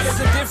nice. Now there's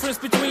a difference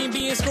between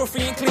being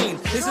scruffy and clean.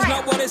 This is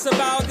not what it's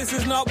about, this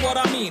is not what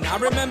I mean. I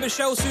remember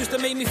show suits to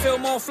make me feel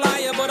more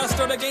flyer, but I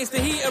stood against the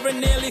heater and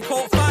nearly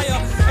caught fire.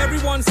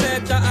 Everyone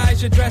said that I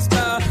should dress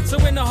better, so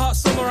in the hot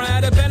summer I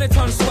had a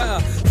Benetton sweater.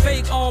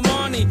 Fake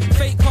Armani,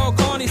 fake Carl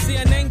Carney.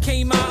 CNN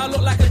came out, I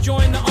looked like I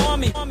joined the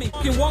army.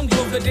 In one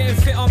glove that didn't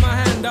fit on my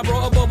hand, I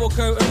brought a bubble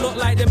coat and looked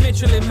like the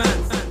Michelin Man.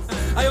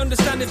 I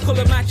understand if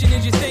colour matching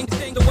is your thing.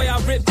 The way I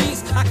rip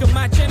beats, I can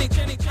match any.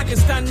 I can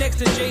stand next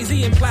to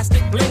Jay-Z in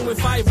plastic bling with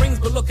 5 rings,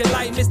 but looking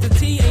like Mr.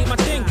 T ain't my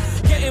thing.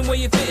 Getting where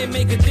you fit and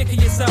make a dick of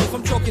yourself.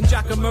 I'm talking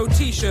Giacomo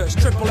t-shirts,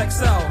 triple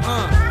XL.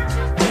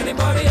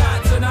 Anybody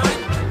out tonight?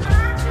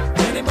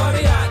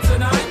 Anybody out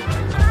tonight?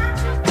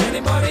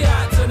 Anybody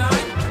out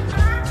tonight?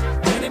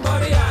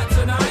 Anybody out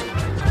tonight?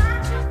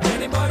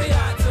 Anybody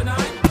out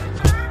tonight?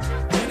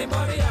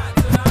 Anybody out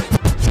tonight?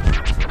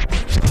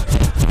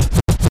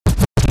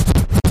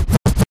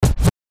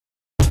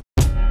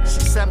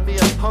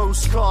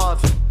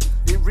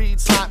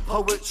 reads like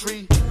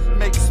poetry,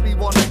 makes me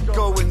wanna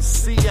go and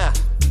see her.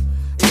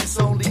 It's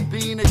only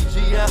been a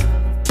year,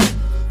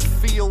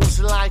 feels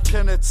like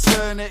an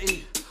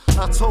eternity.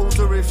 I told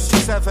her if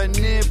she's ever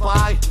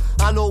nearby,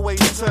 I'll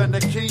always turn the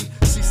key.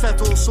 She said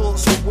all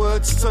sorts of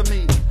words to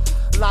me,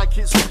 like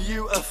it's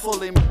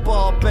beautiful in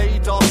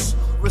Barbados,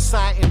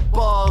 reciting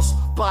bars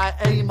by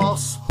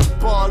Amos.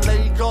 Bar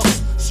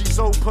Lagos, she's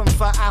open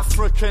for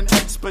African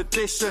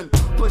expedition,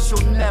 but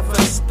she'll never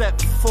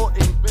step foot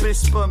in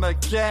Bispham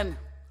again.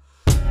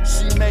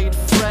 She made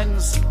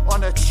friends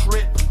on a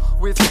trip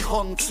with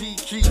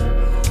Kontiki,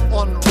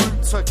 en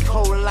route to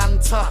Koh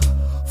Lanta.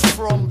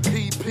 From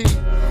PP,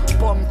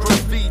 bomb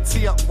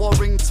graffiti at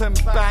Warrington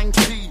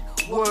Banky.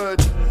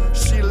 Word,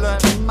 she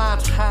learnt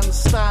mad hand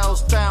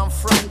styles down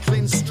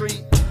Franklin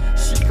Street.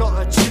 She got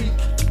a cheek,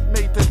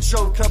 made the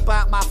joke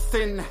about my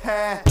thin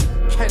hair,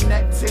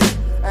 connected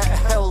at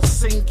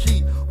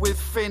Helsinki with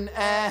thin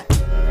air.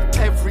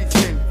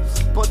 Everything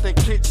but the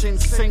kitchen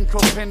sink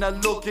up in her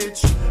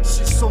luggage.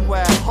 She's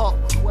somewhere hot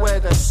where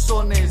the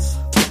sun is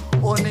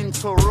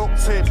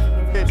uninterrupted.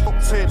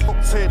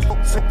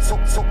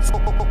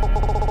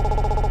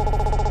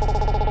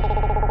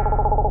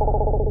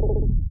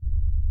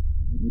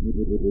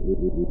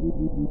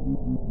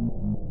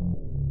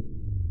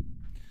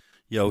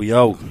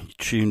 Yo,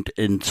 tuned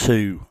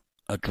into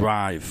a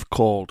drive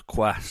called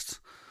Quest.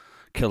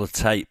 Killer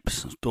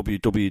Tapes,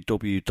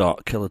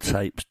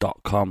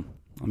 www.killertapes.com.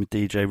 I'm your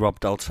DJ Rob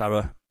Del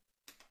Terra.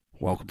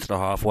 Welcome to the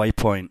halfway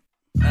point.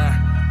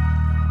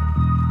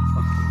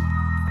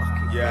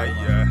 Yeah.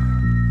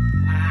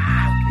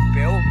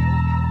 Bill.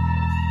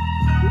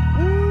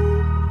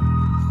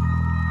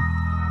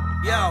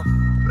 Yo,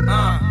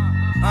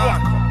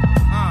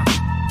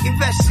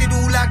 invested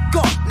all I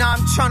got, now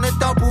I'm trying to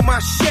double my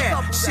share.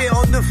 Sit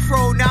on the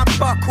throne, now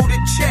buckle the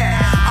chair.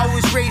 I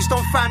was raised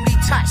on family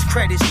tax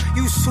credits,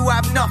 used to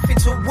have nothing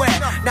to wear.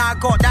 Now I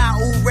got that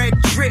all red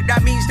drip,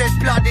 that means there's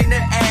blood in the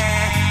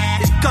air.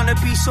 There's gonna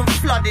be some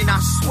flooding, I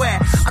swear.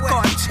 I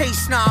got a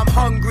taste, now I'm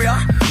hungrier.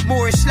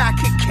 More it's like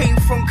it came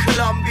from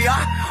Colombia.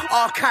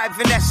 Archive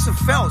Vanessa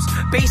Feltz,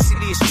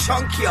 basically it's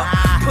chunkier.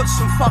 Put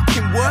some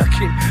fucking work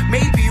in,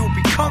 maybe you'll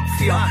be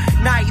comfier.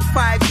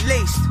 95's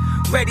laced,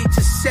 ready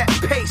to set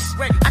pace.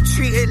 I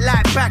treat it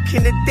like back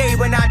in the day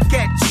when I'd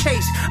get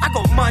chased. I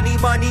got money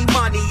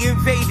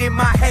invading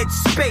my head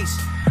space.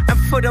 And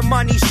for the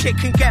money shit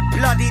can get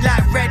bloody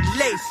like red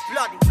lace.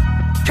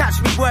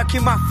 Catch me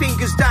working my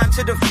fingers down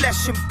to the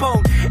flesh and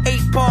bone.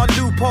 8-bar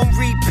loop on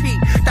repeat,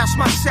 that's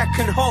my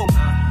second home.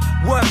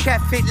 Work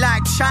ethic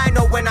like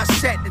China when I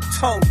set the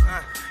tone.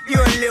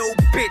 You're a little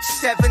bitch,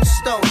 7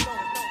 stone.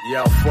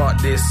 Yo, fuck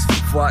this,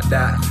 fuck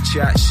that.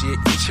 Chat shit,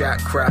 you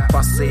chat crap.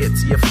 I say it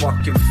to your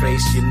fucking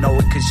face. You know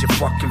it cause you're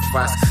fucking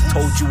fast.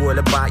 Told you all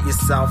about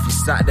yourself. You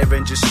sat there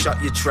and just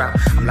shut your trap.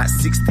 I'm like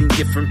 16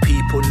 different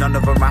people. None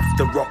of them have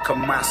to rock a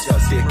mask. Yo,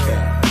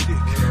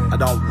 dickhead. I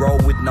don't roll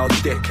with no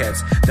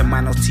dickheads. The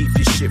man will teeth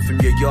your shit from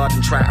your yard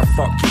and try to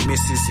fuck your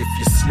missus if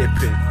you're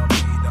slipping.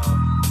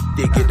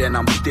 Dig it, then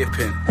I'm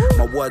dipping.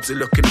 My words are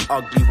looking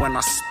ugly when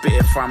I spit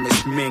if I'm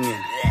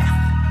minging.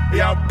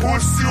 Yeah,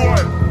 pussy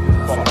one.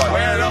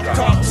 Where you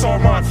talk so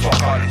much?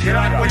 You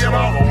like when you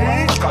mouth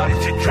move?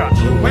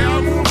 Where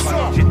you move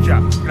so?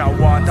 Now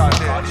what are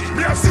they?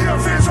 Me I see your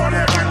face on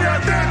there when you're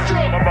dead.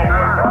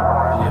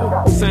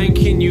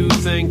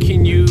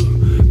 Thanking you.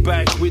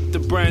 Back with the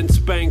brand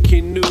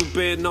spanking new.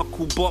 Bare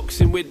knuckle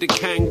boxing with the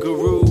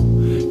kangaroo.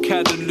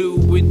 Cadaloo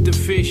with the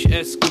fish.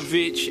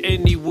 Escovitch,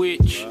 any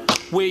which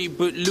way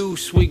but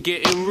loose, we're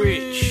getting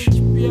rich.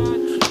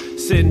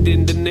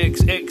 Sending the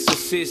next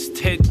exorcist,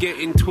 head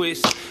getting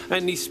twist,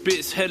 and he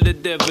spits hella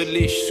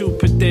devilish,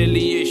 super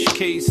deli-ish,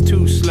 case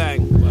 2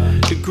 slang.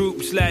 The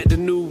group's like the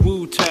new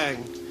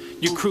Wu-Tang.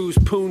 Your crew's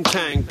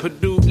poontang,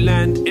 pollute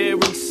land, air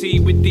and sea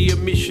with the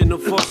emission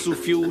of fossil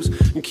fuels,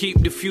 and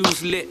keep the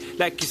fuse lit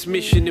like it's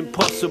mission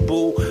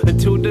impossible.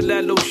 Until the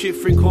Lalo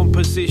shifting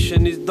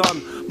composition is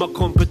done, my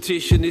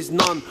competition is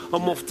none.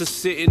 I'm off to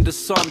sit in the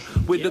sun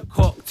with a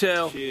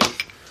cocktail.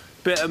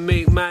 Better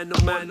make man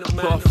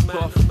puff.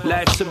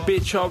 Life's a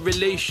bitch, our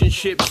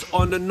relationships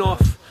on and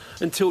off.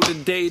 Until the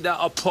day that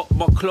I pop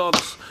my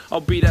clogs,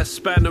 I'll be that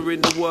spanner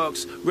in the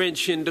works,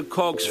 wrenching the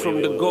cogs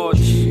from the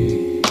gods.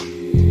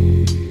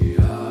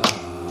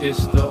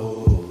 It's the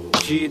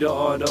G, the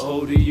R, the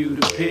O, the U,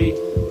 the P.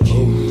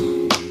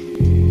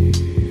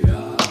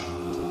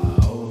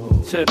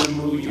 Tell them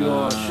who you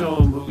are, show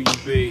them who you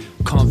be.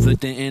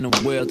 Confident in a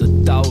world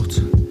of doubt.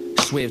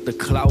 With the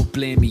cloud,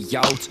 blame me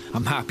out.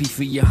 I'm happy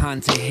for your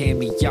hand to hear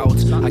me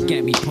out. I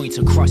get me point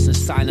across in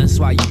silence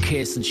while you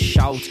kiss and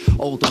shout.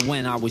 Older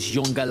when I was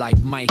younger like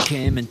Mike,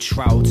 him and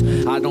Trout.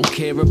 I don't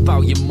care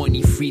about your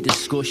money-free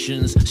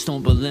discussions.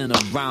 Stumbling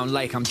around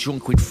like I'm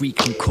drunk with 3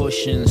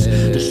 concussions.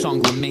 The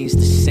song remains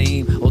the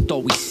same, although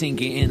we sing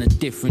it in a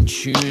different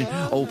tune.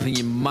 Open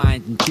your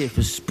mind and dip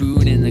a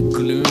spoon in the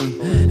gloom.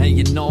 And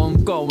you know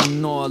I'm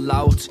going all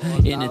out.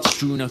 In it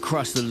strewn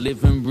across the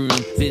living room.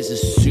 Visit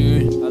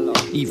soon.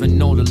 Even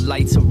though the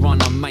lights are on,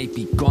 I might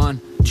be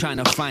gone. trying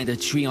to find a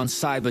tree on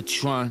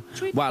Cybertron.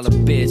 While the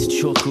birds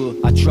chuckle,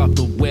 I dropped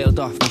the world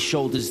off my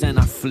shoulders, then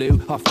I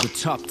flew off the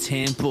top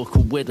 10,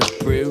 buckled with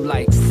a brew,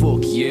 like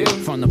fuck you.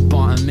 From the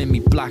bottom in me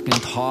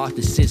blackened heart,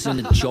 this isn't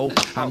a joke,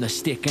 I'm the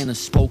stick and the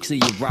spokes of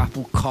your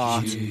apple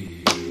cart.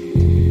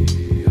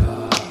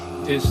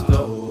 It's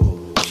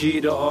the G,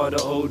 the R,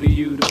 the O, the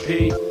U, the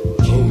P.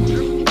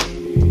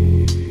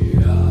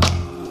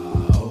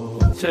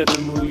 Tell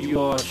them who you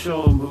are,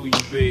 show them who you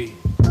be.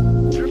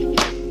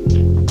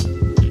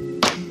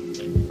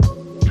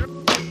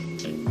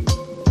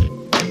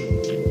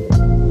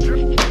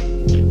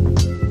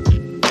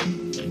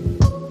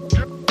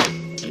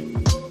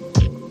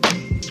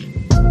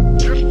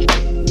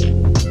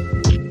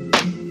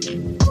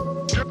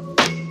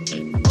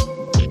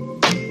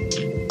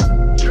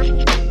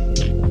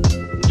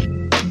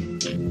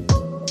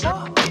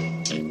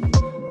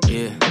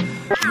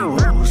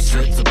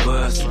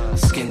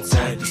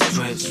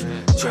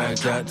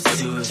 Out the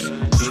sewers,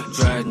 drip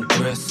dried and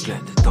dressed.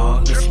 Let the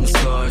darkness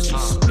massage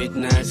us,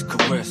 midnight's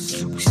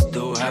caress. We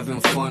still having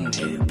fun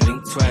here,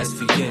 blink twice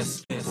for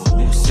yes.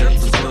 Who said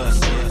the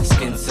worst?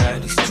 Skin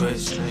tightly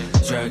stretched,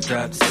 dragged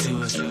out the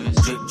sewers,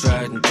 drip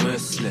dried and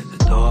dressed. Let the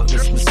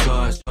darkness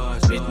massage,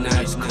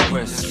 midnight's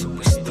caress.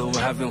 We still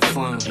having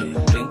fun here,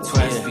 blink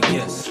twice for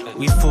yes.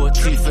 We fought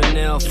tooth and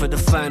nail for the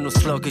final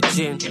slug of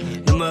gin.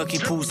 The murky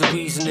pools of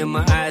reason in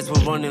my eyes were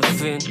running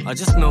thin. I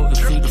just melted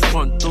through the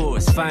front door,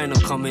 it's fine,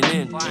 I'm coming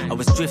in. I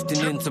was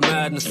drifting into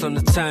madness on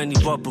a tiny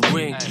rubber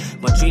ring.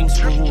 My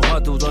dreams were all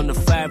huddled on the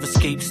fire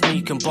escape,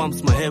 sneaking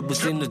bumps. My head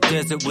was in the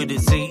desert with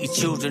its 80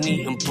 children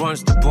eating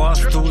brunch. The bar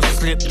stool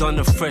slipped on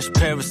a fresh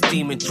pair of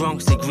steaming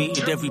drunks. They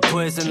greeted every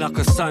poison like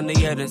a son they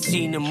hadn't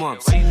seen in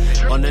months.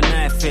 On the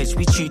knife edge,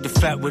 we chewed the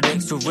fat with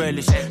extra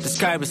relish. The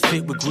sky was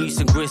fit with grease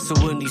and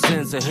gristle and these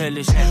ends are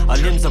hellish. Our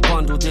limbs are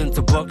bundled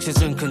into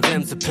boxes and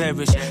condemned to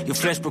perish. Your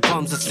flesh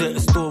becomes a set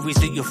of stories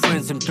that your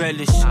friends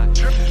embellish.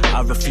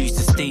 I refuse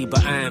to stay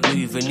but I ain't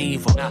moving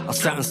either. I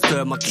sat and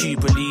stirred my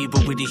Cuba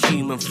Libre with a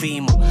human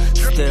femur.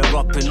 Stare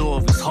up in awe,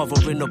 it's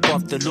hovering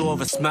above the law.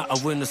 A smatter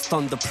when the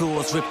stunned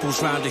applause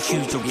ripples round a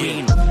huge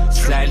arena.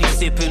 Slightly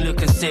sipping,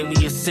 looking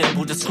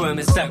semi-assembled. The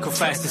squirming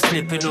sacrifice is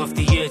slipping off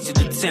the edge of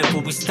the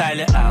temple. We style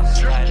it out.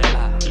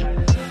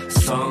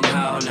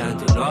 Somehow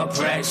landing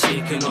upright,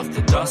 shaking off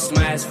the dust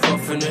mask,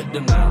 frothing at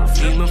the mouth.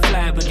 Human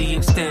fly with the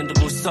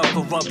extendable sucker,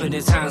 rubbing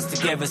his hands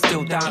together,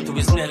 still down to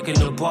his neck in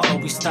the bottle.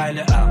 We style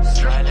it out.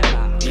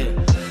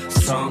 Yeah.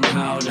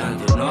 Somehow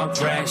landing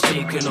upright,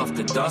 shaking off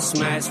the dust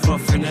mask,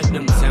 frothing at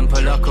them.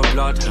 Temper like a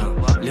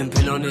bloodhound,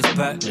 limping on his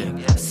back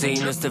leg.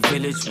 Seen as the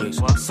village witch,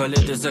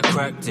 solid as a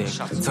cracked egg.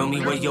 Tell me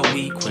where your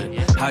weak went,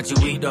 how'd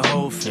you eat the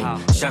whole thing?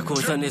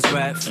 Shackles on his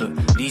right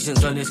foot,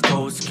 lesions on his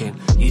cold skin.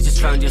 You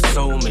just found your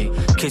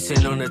soulmate,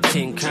 kissing on a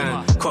tin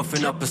can,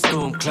 coughing up a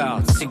storm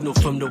cloud. Signal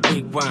from the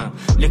wigwam,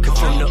 liquor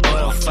from the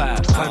oil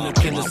fire,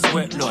 panic in the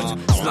sweat lodge,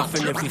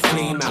 snuffing every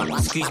flame out.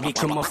 Excuse me,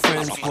 can my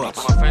friends watch?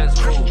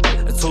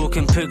 A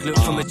talking piglet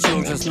from a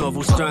children's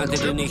novel,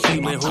 stranded in a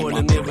human hall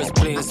of mirrors,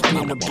 playing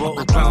spin the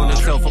bottle, crown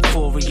himself at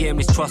 4 a.m.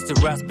 His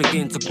trusted rats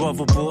begin to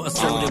grovel. Bought a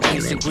soda,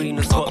 grease and green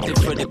and swapped it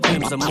for the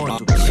crimson model.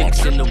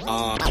 Chicks in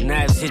the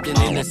knives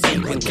hidden in the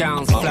sequin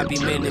gowns, flabby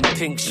men in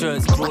pink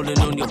shirts crawling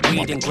on your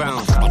breeding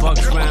grounds.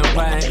 Bugs round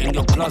riot in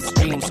your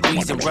bloodstream,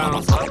 squeezing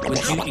rounds. When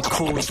duty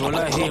calls, all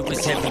I hear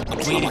is heavy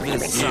breathing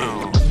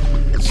sound.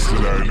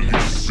 Slightly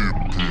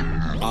sipping.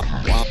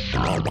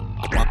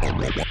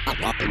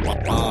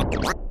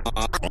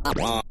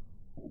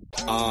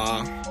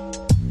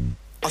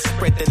 I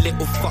spread the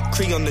little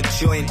fuckery on the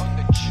joint.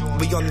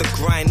 We on the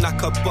grind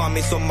like a bum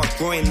is on my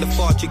groin.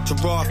 Lethargic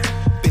giraffe,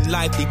 been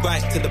lively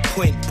right to the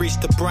point. Breach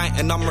the bright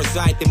and I'm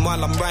residing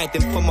while I'm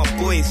riding for my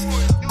boys.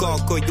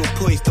 Gargoyle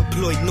poised,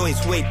 deployed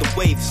noise, wave the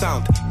wave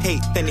sound.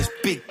 Hate, then it's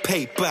big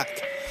payback.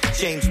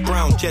 James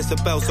Brown,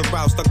 Jezebel's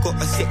aroused. I got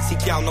a sexy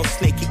gal, no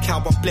snaky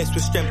cow. I'm blessed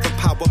with strength and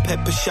power.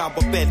 Pepper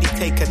shower, barely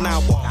take an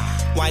hour.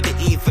 Why the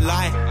evil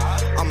eye?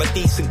 I'm a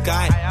decent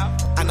guy,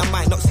 and I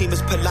might not seem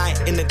as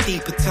polite in a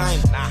deeper time.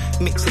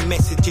 Mixing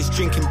messages,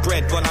 drinking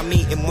bread while I'm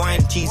eating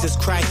wine. Jesus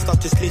Christ, I'll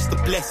just list the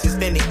blessings,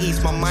 then it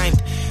ease my mind.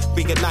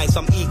 Realize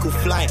I'm eagle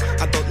flight,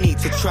 I don't need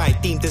to try.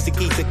 Deemed as a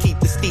geezer, keep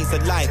the steeds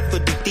alive,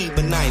 fully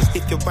demonized.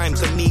 If your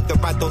rhymes are meager,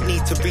 I don't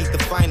need to read the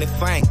fine.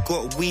 If I ain't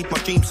got weed, my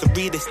dreams are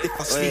realest if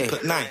I sleep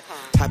at night.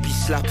 Happy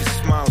slap a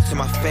smile to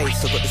my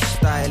face. I got the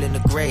style and the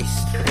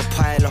grace. I'll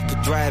pile up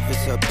a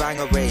drivers, a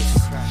banger race.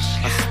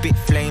 I spit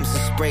flames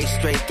and spray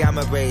straight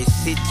gamma rays.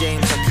 Sid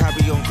James, I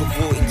carry on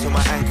cavorting till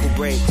my ankle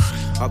breaks.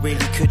 I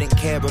really couldn't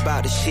care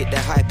about the shit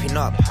they're hyping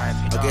up. I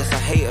guess I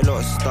hate a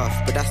lot of stuff,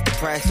 but that's the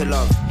price of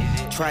love.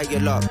 Try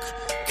your luck,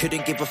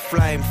 couldn't give a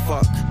flying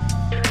fuck.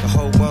 The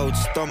whole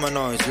world's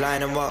dominoes,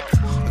 line them up.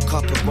 A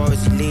cup of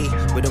Rosie Lee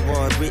with a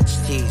royal rich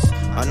teas.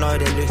 I know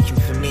they're looking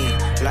for me,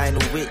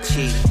 Lionel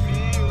Richie.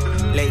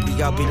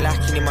 Lately I've been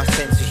lacking in my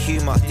sense of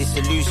humour.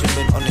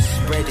 Disillusionment on the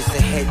spread is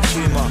a head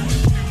tumour.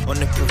 On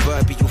the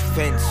proverbial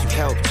fence who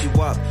helped you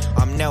up.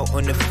 I'm knelt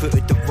on the foot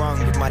of the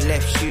rung with my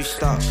left shoe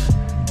stuck.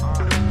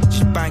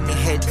 Just bang your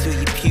head till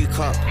you puke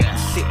up.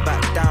 Sit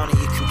back down and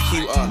you can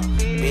computer,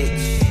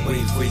 bitch.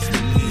 Wave,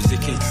 the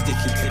music ain't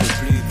sticking to the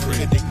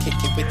blueprint. They kick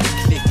it with the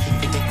click,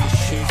 and if the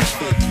shoes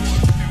fit.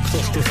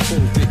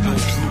 Claustrophobic, no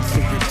room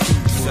for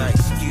repeat. So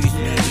excuse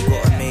me, we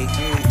gotta make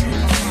moves.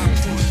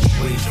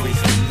 Wave,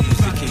 the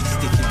music ain't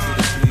sticking to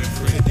the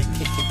blueprint. They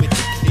kick it with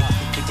the click,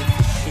 and if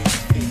the shoes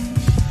fit.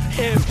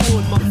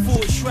 Airborne, my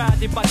thoughts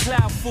shrouded by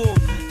cloud form.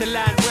 The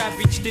land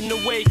ravaged in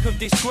the wake of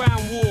this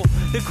ground war.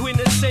 The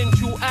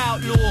quintessential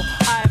outlaw.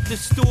 I have the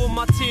storm,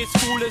 my tears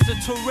fall as a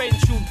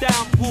torrential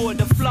downpour.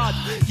 The flood,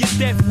 your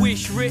death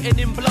wish written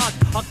in blood.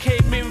 I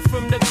came in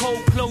from the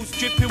cold clothes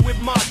dripping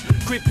with mud.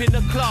 Gripping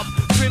the club,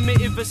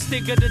 primitive as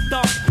Stig of the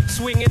dump.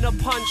 Swinging a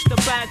punch, the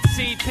bad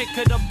seed, pick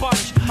of the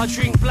bunch. I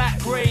drink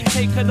black rain,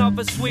 take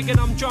another swig and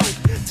I'm drunk.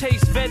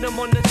 Taste venom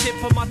on the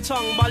tip of my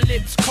tongue, my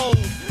lips cold.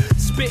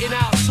 Spitting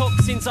out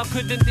toxins I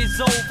couldn't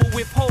dissolve or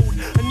withhold.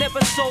 I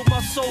never sold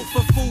my soul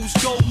for fool's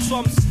gold, so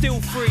I'm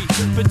still free.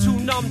 But too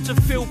numb to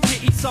feel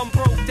pity, some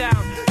broke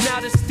down. Now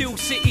the still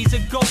city's a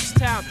ghost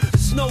town. The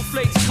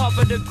snowflakes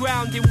cover the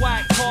ground in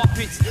white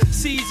carpets.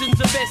 Seasons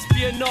of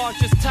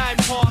espionage as time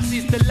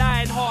passes. The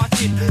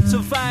lion-hearted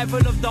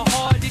survival of the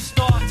hardest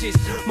artist.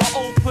 My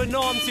open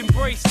arms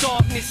embrace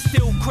darkness,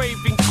 still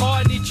craving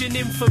carnage and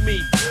infamy.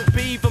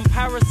 But even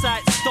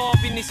parasites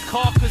starving this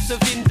carcass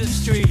of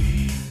industry.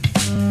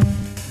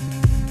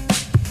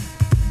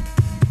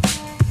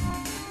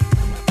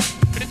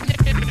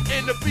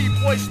 In the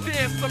B-boy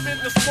stance, I'm in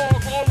the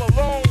smog all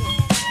alone.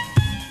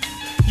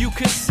 You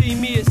can see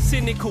me as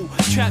cynical,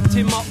 trapped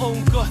in my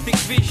own gothic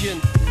vision.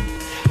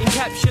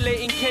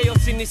 Encapsulating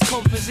chaos in this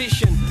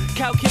composition.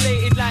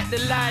 Calculated like the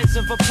lies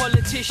of a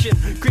politician.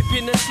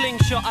 Gripping a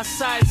slingshot, I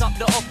size up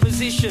the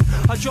opposition.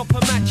 I drop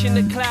a match in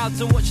the clouds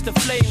and watch the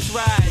flames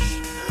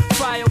rise.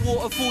 Fire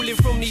water falling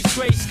from these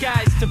grey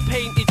skies to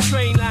painted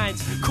train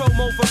lines. Chrome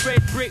over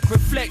red brick,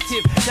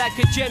 reflective like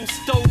a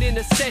gemstone in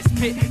a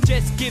cesspit.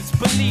 Just gives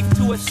belief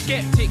to a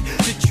skeptic.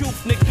 The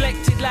truth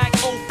neglected like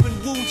open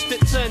wounds that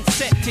turn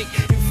septic.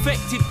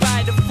 Infected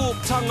by the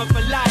forked tongue of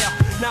a liar.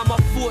 Now my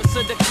thoughts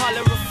are the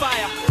colour of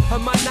fire.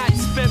 And my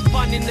nights spent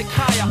bunning the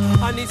kaya.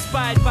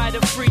 Uninspired by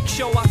the freak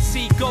show, I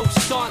see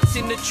ghosts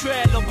dancing the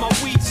trail of my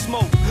weed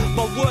smoke.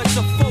 My words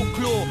are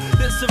folklore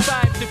that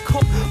survived the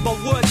cold. My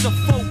words are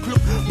folklore.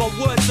 My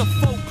words are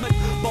folklore.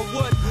 My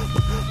words.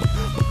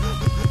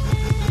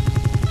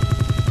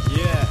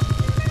 Yeah.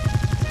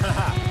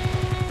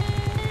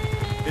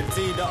 The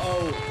T, the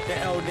O, the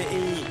L, the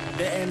E,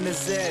 the N, the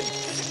Z.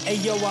 Hey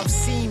yo, I've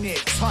seen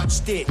it,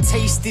 touched it,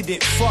 tasted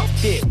it,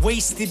 fucked it,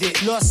 wasted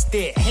it, lost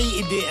it,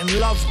 hated it and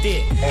loved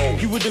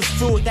it. You would have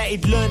thought that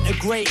he'd learnt a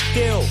great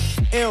deal.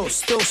 Ill,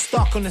 still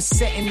stuck on a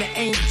setting that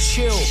ain't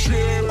chill.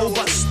 Oh,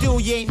 but still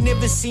you ain't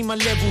never seen my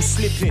level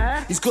slipping.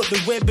 He's got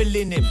the rebel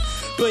in him.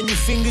 Burn your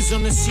fingers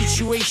on a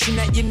situation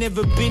that you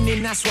never been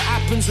in. That's what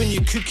happens when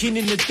you're cooking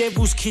in the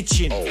devil's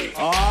kitchen.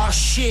 Ah,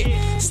 shit.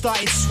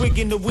 Started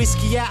swigging the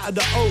whiskey out of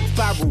the oak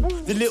barrel.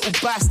 The little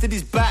bastard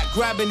is back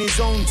grabbing his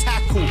own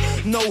tackle.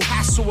 No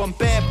hassle, I'm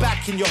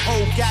barebacking your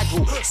whole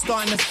gaggle.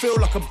 Starting to feel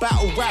like a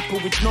battle rapper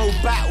with no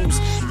battles.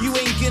 You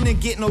ain't gonna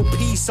get no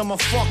peace, I'm a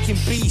fucking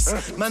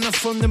beast. Man, I'm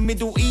from the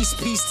Middle East,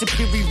 peace to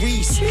Piri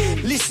Reese.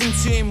 Listen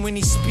to him when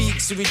he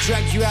speaks, or he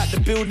drag you out the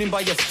building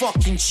by your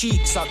fucking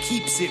cheeks. I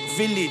keeps it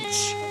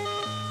village.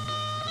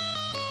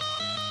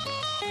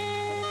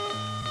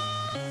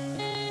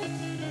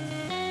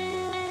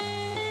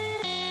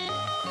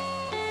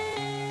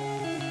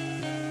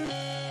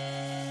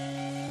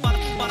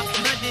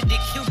 Murdered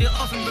it, killed it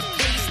off and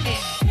replaced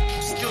it.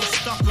 Still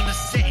stuck on a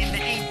setting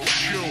that ain't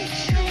chill.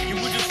 You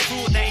would have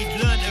thought that he'd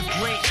learned a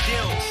great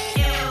deal.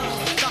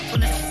 Stuck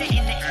on a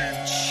setting that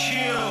ain't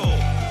chill.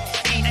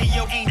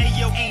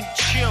 Ain't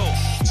chill.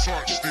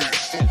 Touched it,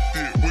 fucked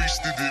it,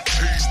 wasted it,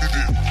 tasted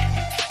it.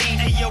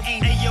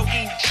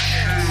 Ain't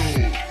chill.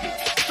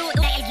 Thought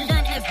that he'd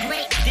learned a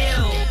great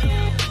deal.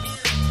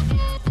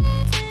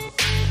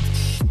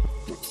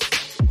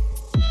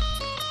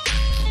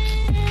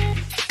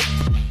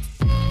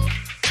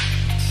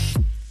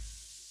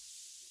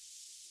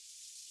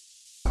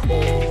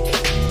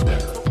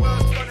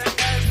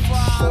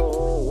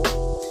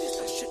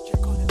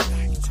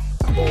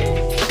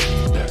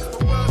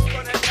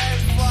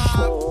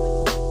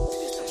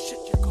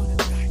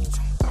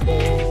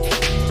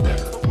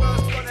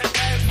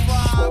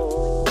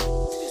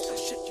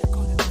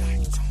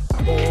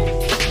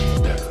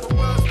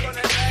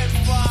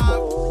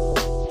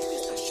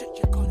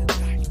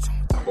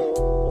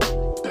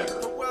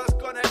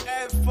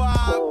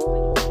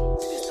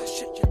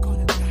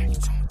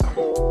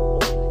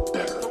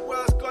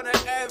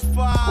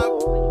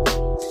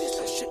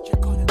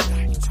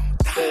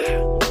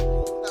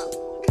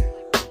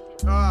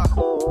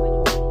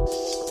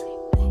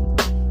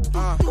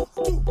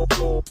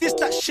 This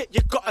that shit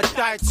you gotta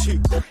die to.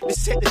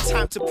 This ain't the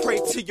time to pray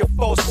to your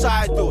false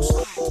idols.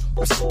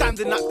 I'm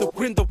standing at the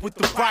window with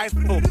the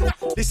rifle.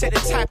 This ain't the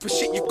type of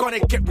shit you're gonna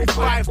get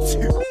revived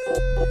to.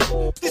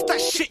 This that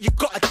shit you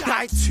gotta gotta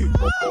die to.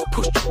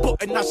 Push the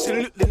button,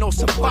 absolutely no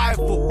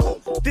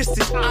survival. This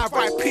is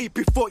R.I.P.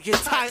 before your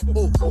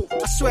title.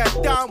 I swear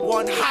down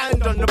one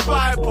hand on the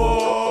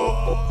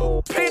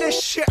Bible. Play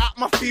this shit at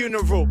my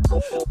funeral.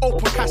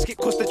 Open casket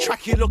cause the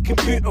track you looking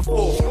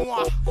beautiful.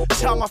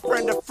 Tell my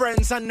friend of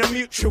friends and the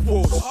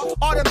mutuals.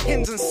 All them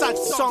hymns and sad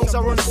songs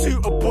are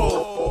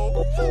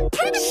unsuitable.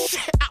 Play this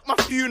shit at my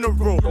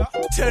funeral.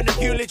 Turn the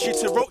eulogy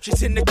to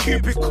roaches in the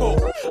cubicle.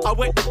 I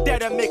wake the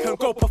dead and make them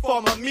go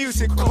perform a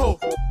musical.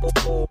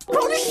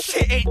 Bro, this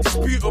shit ain't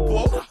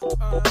disputable.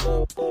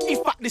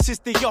 In fact, this is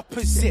the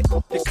opposite.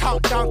 The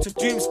countdown to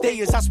doomsday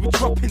is as we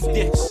dropping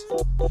this.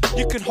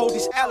 You can hold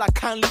this L, I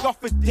kindly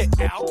offered it.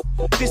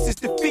 This is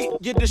defeat,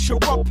 you're the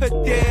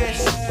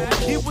chiropodist.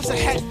 He was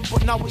ahead,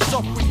 but now it's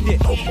off with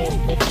it.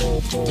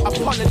 I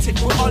politic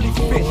with Ollie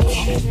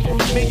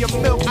Fitz. Me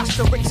and milk,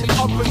 Asterix and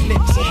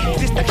Obelix.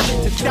 This that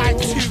shit to die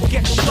to,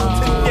 get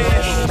shot in this.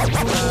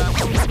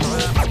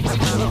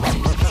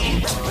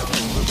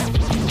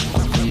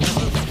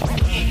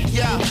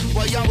 Yeah,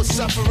 while y'all was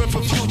suffering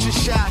from future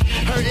shock,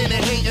 hurting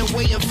and hating,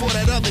 waiting for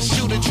that other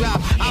shoe to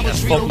drop. I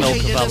was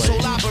relocating this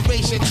whole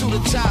operation to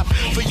the top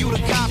for you to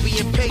copy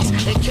and paste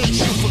in case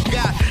you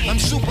forgot. I'm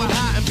super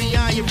hot and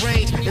beyond your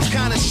range. It's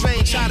kinda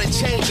strange how to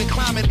change and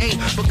climate ain't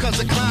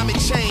because of climate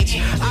change.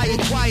 I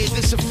acquired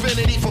this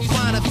affinity for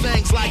finer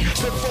things like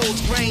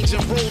pitfalls, range,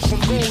 and rolls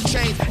from gold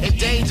chains and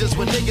dangers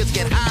when niggas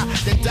get high,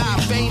 then die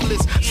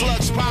fameless.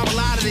 Slugs spiral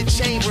out of the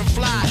chamber and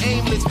fly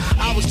aimless.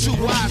 I was too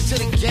wise to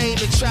the game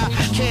to try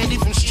candy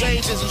from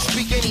strangers who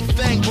speak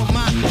anything but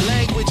my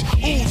language.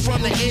 Oud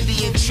from the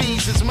Indian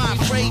trees is my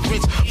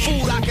fragrance.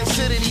 Food, I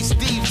consider these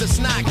thieves that's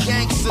not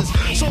gangsters.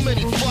 So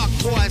many fuck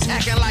boys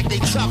acting like they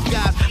tough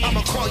guys.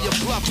 I'ma call you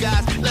bluff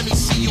guys. Let me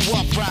see you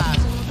uprise.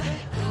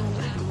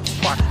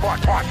 What?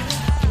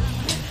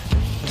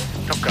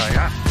 Tough guy,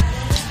 huh?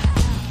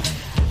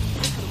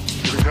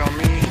 You can tell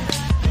me.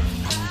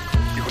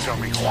 You can tell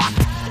me what?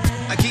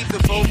 I keep the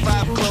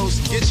 4-5 close,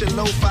 get your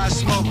lo-fi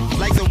smoke.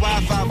 Like the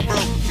Wi-Fi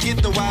broke,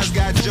 forget the wise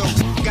guy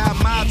jokes. Got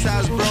mob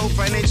ties, bro,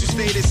 financial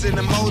status in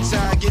the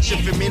motor. Get your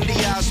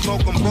familiar,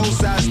 smoke on both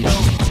sides,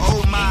 though.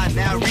 Oh my,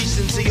 now reach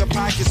into your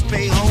pockets,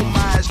 pay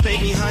homage.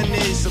 Pay me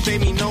hundreds, so pay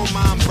me no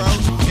mind, bro.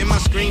 And my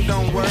screen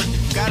don't work,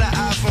 got an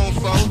iPhone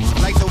 4.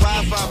 Like the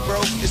Wi-Fi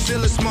broke, it's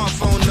still a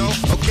smartphone, no.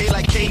 Okay,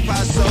 like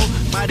K-Paso,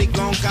 mighty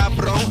gon'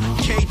 cabron.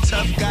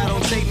 K-Tough guy,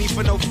 don't take me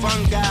for no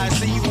fun guy.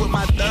 See you with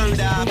my third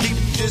eye, people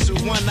just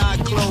with one eye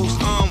closed.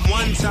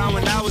 One time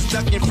when I was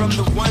ducking from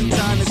the one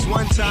time, this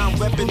one time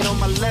weapon on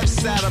my left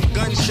side, I'm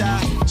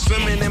gunshot.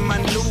 Swimming in my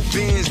new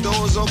bins,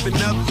 doors open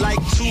up like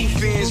two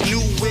fins.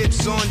 New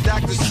whips on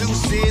Dr.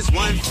 Seuss's.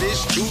 One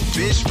fish, two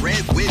fish,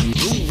 red whip,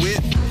 blue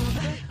whip.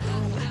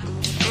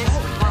 This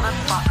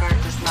motherfucker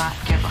does not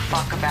give a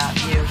fuck about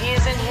you. He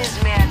is in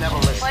his man. Never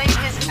listen. Playing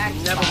his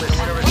Xbox. Never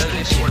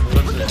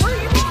listen.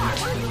 Where you are?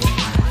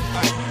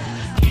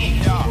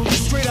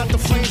 Straight out the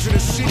flames of the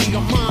city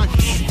of mine.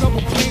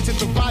 Double planes at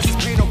the rises,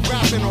 paint a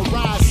rap and a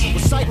rise.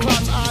 With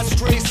Cyclops eyes,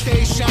 stray,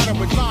 stay, shadow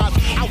and live.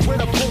 I wear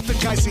the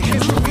poltergeist in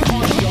history,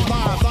 hardly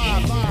alive.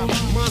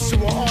 Monster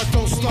or art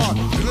don't start.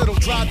 The little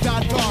drop,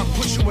 die dark,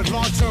 put you in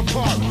long-term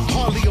park.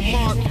 Hardly a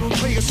mark,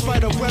 play a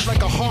spider web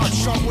like a heart.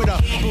 Sharp with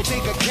a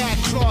bodega cat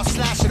claw,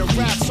 slashing a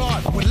rat's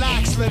art.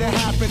 Relax, let it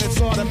happen,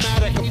 it's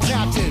automatic, I'm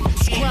tapped in.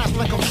 Scrap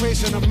like I'm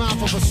raising the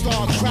mouth of a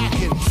star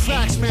cracking.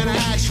 Facts, man, I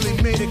actually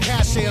made a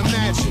cache,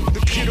 imagine.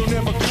 The kid who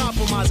never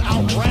compromise,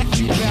 outracked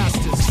you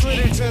bastards. Slid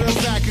into the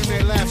vacuum,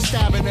 they laugh,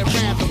 stabbing at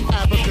random.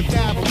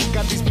 Abracadabra,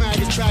 got these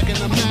maggots tracking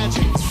the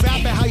magic.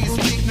 Vapid how you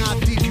speak, not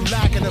deep, you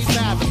lacking the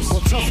fathoms.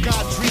 Well, tough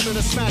guy dreaming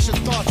of smashing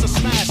thoughts of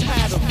smash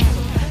atoms.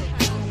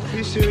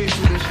 Be serious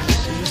with this.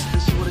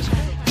 This is what it's.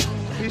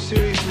 Be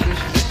serious with this.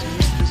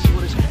 This is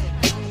what it's.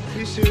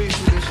 Be serious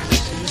with this.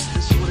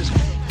 This is what it's.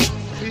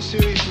 Be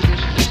serious with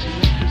this.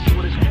 This is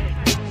what it's. Be serious with this.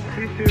 This is what it's.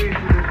 Be serious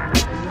with this.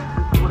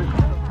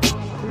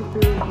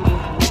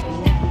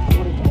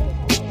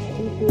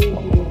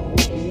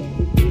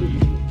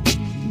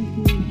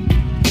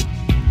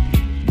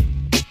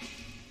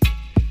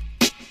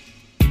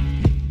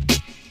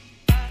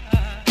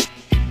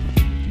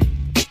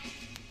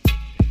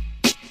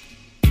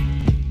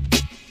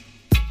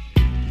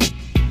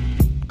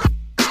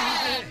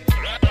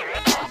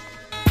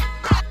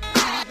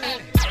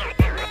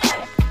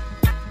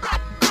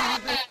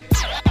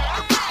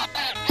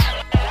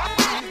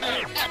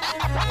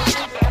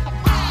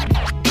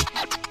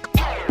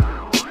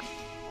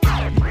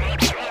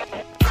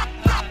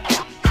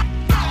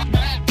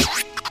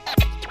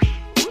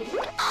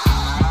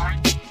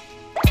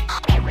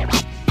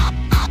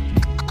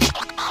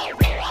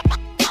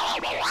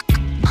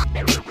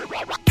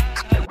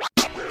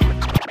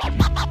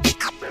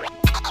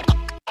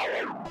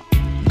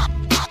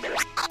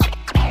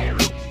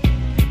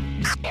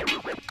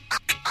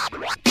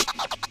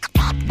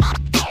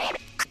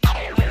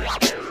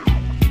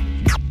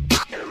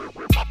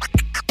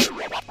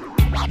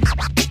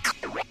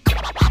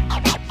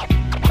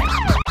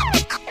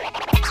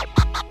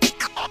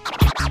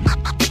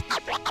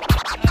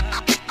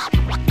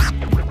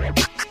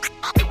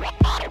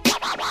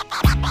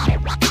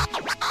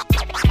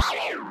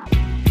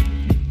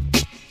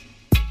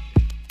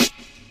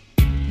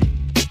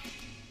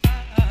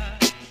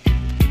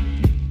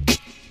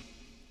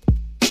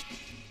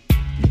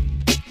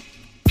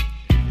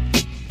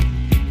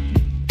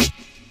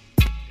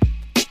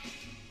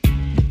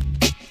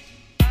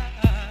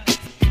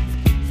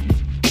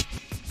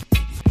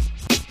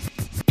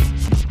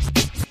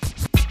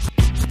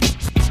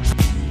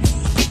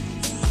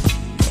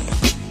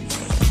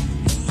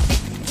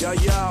 Yo,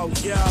 yo,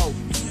 yo.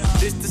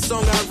 This the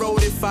song I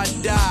wrote if I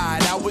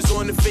died. I was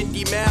on the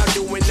 50 mile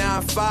doing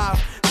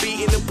 9-5.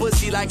 Beating the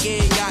pussy like you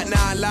ain't got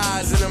 9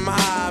 lives. And I'm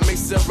high.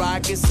 Mix a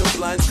rock and some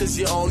blunts. Cause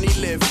you only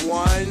live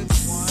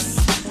once.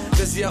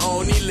 Cause you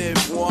only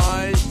live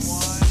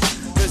once.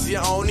 Cause you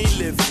only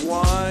live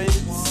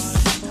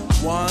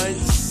once.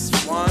 Once.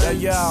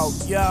 Yo,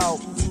 yo.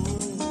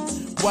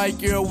 White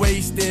girl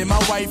wasted, my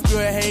wife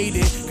girl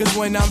hated. Cause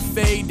when I'm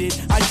faded,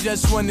 I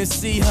just wanna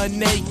see her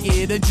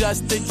naked.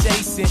 Adjust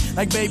adjacent,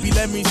 like baby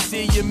let me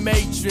see your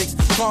matrix.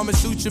 Karma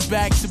Sutra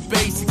back to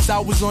basics. I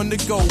was on the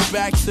go,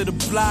 back to the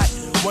plot.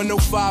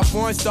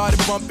 105.1 started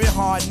bumping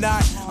hard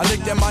knock. I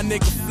looked at my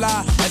nigga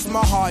fly as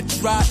my heart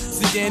dropped.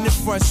 Sedan in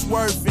front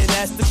swerving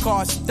as the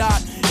car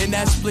stopped. In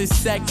that split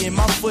second,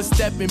 my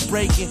footstep been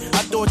breaking.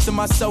 I thought to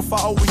myself, I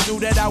always knew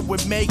that I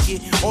would make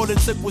it. All it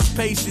took was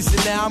patience,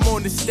 and now I'm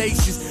on the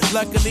stations.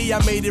 Luckily,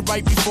 I made it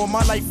right before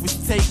my life was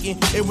taken.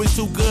 It was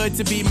too good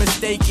to be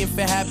mistaken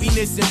for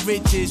happiness and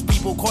riches.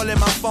 People calling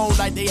my phone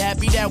like they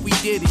happy that we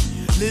did it.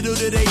 Little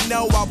did they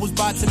know I was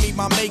about to meet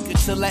my maker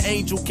till an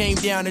angel came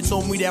down and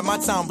told me that my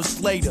time was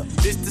later.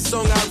 This the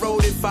song I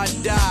wrote if I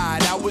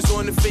died. I was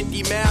on the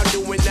 50 mile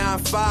doing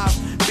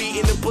 9-5.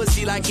 Beating the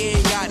pussy like you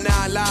ain't got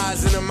 9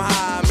 lives. And I'm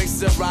high,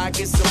 mix a rock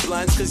and some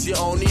blunts. Cause you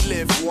only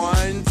live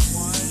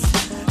once.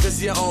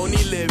 Cause you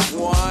only live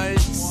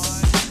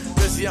once.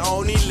 Cause you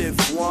only live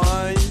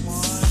once.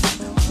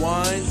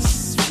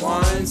 Once.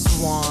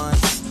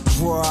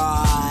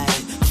 Right.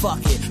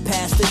 Fuck it,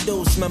 pass the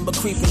deuce. Remember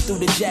creeping through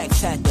the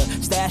jacks, had to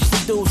stash the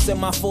deuce in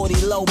my 40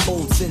 low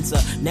boots.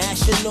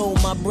 International,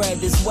 my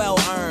bread is well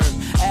earned.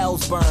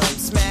 Ellsburn,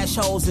 smash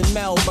holes in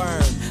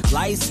Melbourne.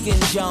 Light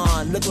skinned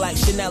John, look like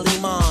Chanel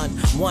Iman.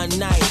 One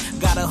night,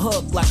 got a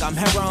hook like I'm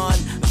Heron.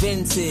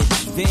 Vintage,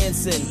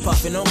 Vincent,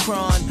 puffin' on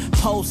Cron.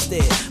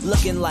 Posted,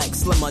 looking like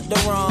Slimmer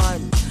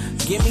Duran.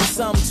 Give me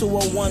some to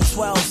a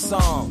 112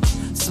 song.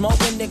 Smoke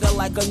a nigga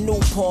like a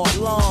Newport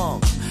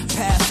Long.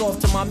 Pass off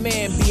to my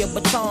man, be a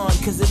baton,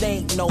 cause it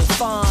ain't no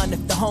fun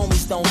if the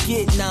homies don't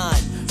get none.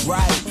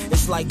 Right,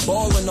 it's like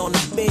ballin' on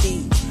a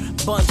biddy.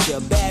 Bunch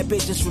of bad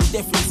bitches from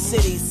different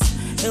cities.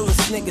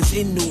 Illest niggas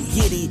in New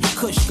Yiddy.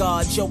 Kush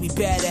God, Joey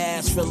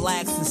Badass,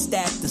 relax and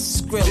stack the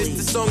Skrilly. This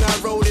the song I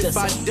wrote if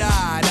I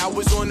died. I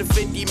was on the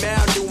 50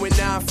 mile doing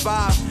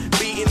 9-5.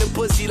 Beating the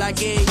pussy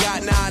like you ain't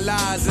got 9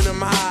 lives. And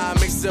I'm high,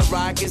 mix a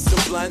rock and some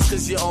blunts.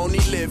 Cause you only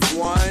live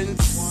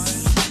once.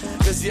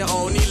 Cause you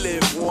only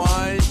live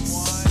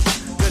once.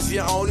 Cause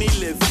you only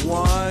live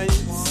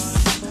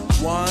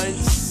once.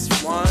 Once.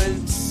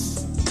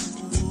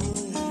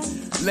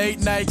 Late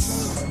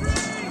nights.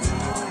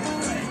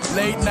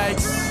 Late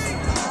nights.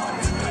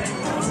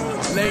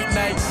 Late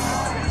nights.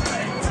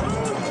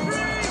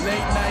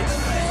 Late nights.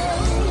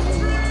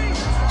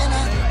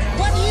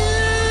 What you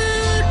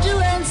do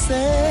and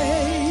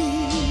say?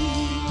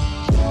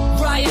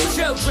 Riot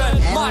children,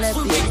 march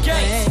through the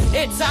gates.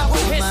 It's our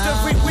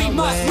history we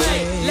must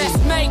make. Let's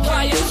make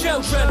riot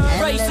children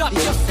raise up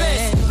your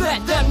fist.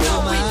 Let them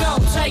know we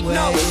don't take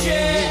no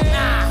shit.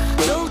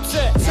 Loot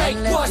it, take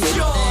what's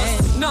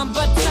yours.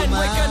 Number 10,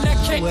 we're gonna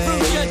kick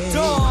through your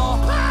door.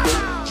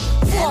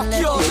 Fuck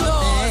your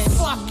laws,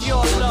 fuck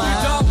your laws. You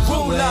don't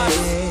rule us.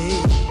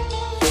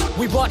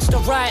 We watched the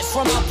riots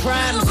from our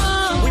prams.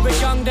 We were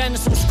young then,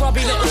 some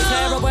scrubby little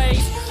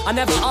tearaways. I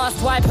never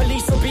asked why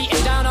police were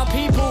beating down our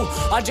people.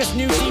 I just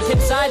knew deep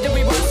inside that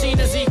we weren't seen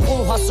as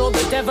equal. I saw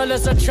the devil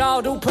as a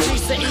child, all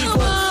police are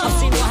evil. I've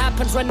seen what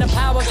happens when the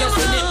power gets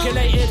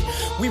manipulated.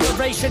 We were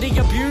racially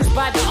abused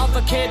by the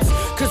other kids,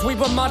 cause we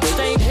were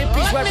mud-stained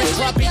hippies wearing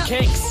grubby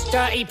kicks.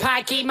 Dirty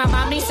Pikey, my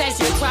mommy says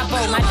you're trouble.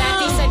 My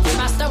daddy said you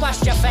must have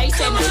washed your face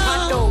in a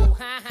puddle.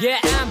 Yeah,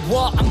 and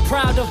what? I'm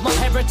proud of my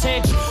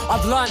heritage.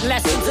 I've learned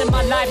lessons in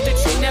my life that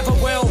you never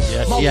will.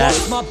 Yes, my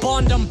yes. work, my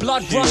bond and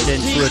blood runs deep.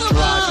 Into a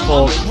drive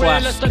called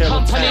Real as the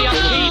company I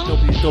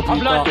keep.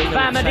 I've learned that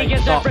family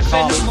is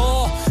everything and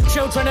more.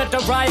 Children at the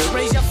rise,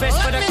 raise your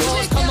fist for the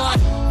cause. Come on,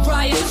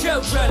 riot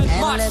children,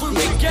 march through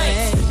the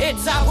gates.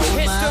 It's our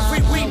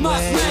history we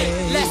must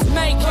make. Let's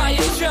make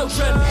riot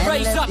children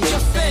raise up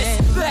your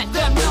fist. Let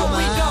them know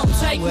we don't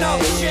take no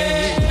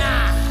shit.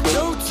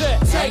 Loot it,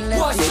 take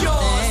what's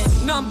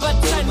yours. Number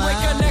 10, we're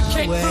gonna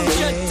kick through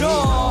your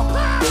door.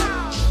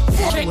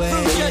 Kick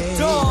through your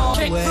door.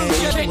 Kick through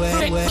your door.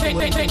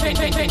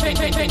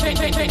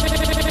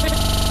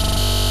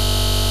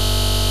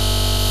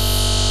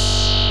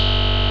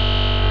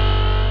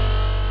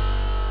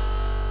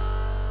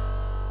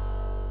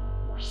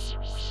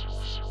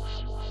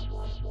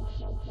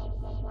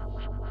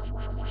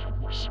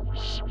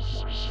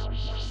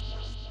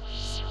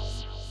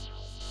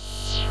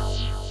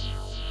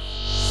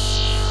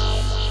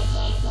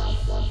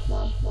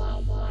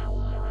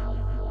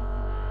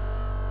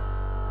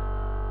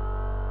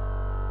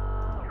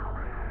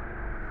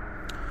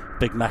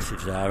 Big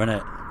message there, isn't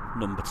it?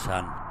 Number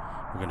 10.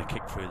 We're going to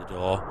kick through the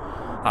door.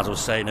 As I was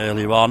saying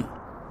earlier on,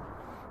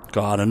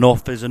 got an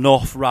Enough is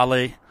Enough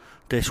rally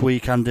this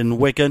weekend in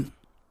Wigan.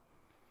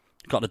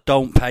 Got the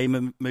Don't Pay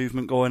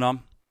movement going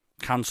on.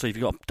 Cancel. If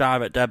you've got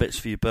direct debits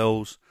for your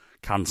bills,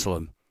 cancel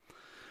them.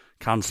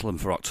 cancel them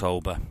for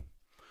October.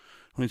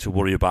 I need to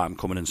worry about them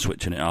coming and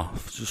switching it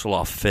off. There's just a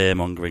lot of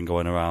fear-mongering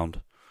going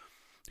around.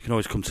 You can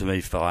always come to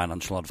me for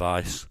financial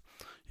advice.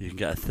 You can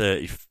get a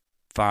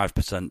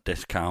 35%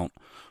 discount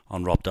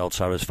on Rob Del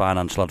Terra's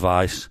financial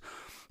advice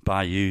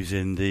by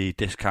using the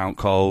discount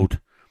code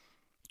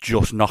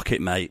Just Knock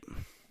It, mate.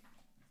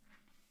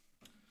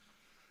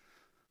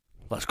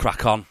 Let's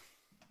crack on.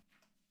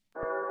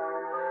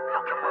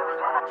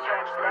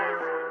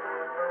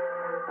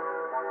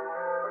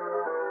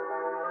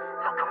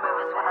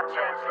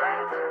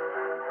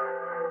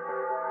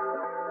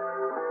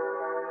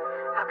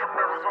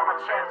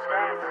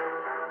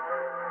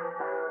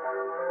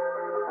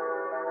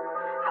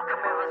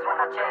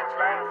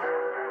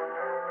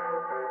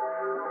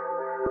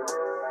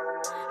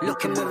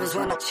 Look at mirrors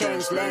when I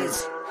change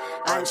lanes.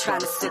 I ain't trying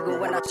to signal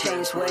when I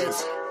change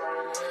ways.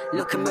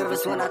 Look at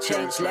mirrors when I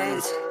change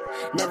lanes.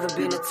 Never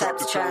been the type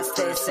to try and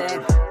stay the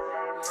same.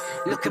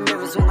 Look at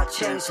mirrors when I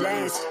change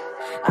lanes.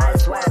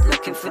 Eyes wide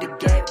looking for the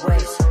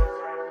gateways.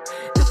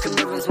 Look at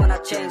mirrors when I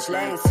change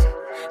lanes.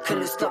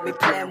 Couldn't stop me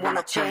playing when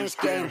I change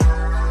game.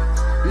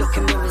 Look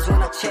at mirrors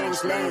when I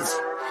change lanes.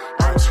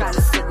 I ain't trying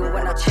to signal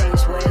when I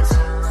change ways.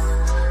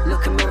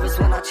 Look at mirrors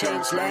when I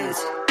change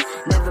lanes.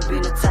 Never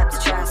been the type to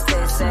try and stay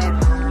the same.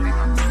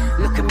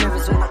 Look at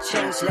mirrors when I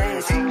change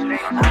lanes.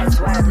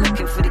 Eyes wide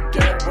looking for the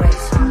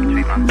gateways.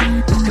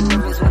 Look at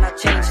mirrors when I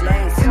change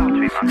lanes.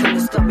 Couldn't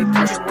stop me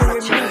playing when I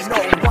change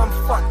game. No one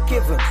fuck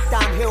given.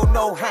 Downhill,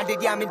 no handed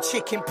yamming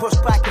chicken.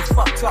 Pushed back in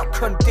fucked up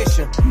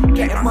condition.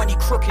 Getting money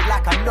crooked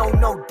like I know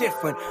no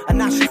different. And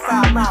now she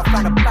foul mouth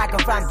and a bag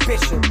of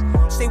ambition.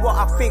 Say what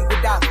I think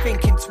without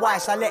thinking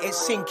twice. I let it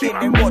sink in,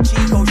 then watch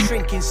ego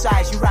shrink in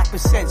size. You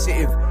rappers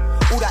sensitive.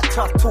 All that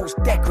tough talk's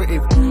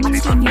decorative. I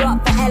keep you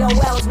up for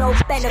LOLs, no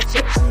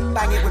benefits.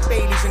 Bang it with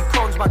Baileys and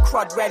cons, my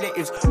crud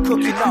relatives.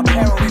 Cooking up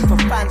heroin for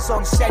fans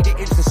on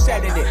sedatives and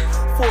selling it.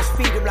 Force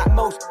feed them like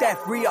most death.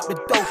 Re-up the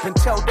dope and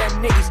tell them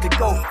niggas to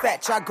go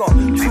fetch. I got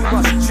too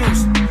much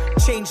juice.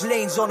 Change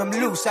lanes on them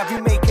loose. Have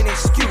you make an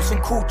excuse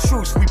and call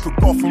truce? We put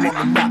Gotham on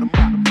the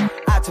map.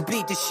 Out to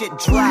bleed this shit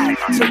dry.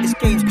 Take this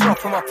game's cloth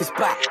from off his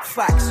back.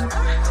 Facts.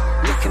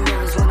 Look at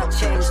mirrors when I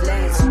change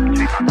lanes. I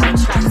ain't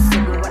trying to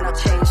signal when I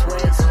change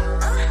ways.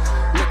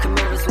 Look at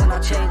mirrors when I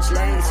change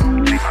lanes.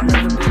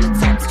 Never been the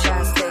type to try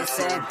and stay the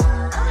same.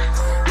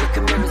 Look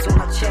at mirrors when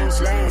I change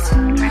lanes.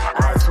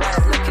 Eyes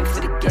wide looking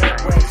for the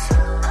gateways.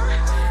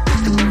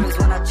 Look at mirrors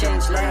when I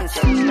change lanes.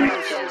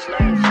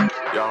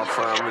 Y'all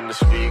firm in the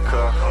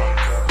speaker.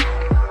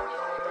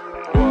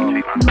 Whoa, I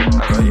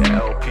got your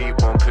LP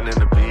bumping in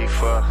the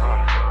beefer.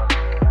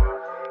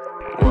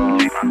 Whoa,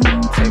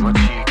 take my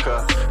chica,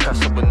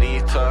 Casa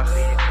Bonita.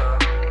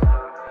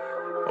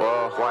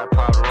 Whoa, white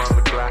powder on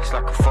the glass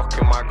like a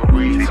fucking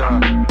margarita.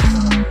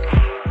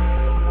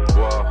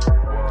 Whoa,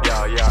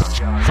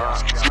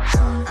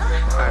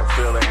 I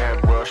feel the head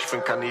rush,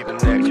 think I need the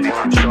next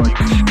one. Sure,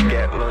 you should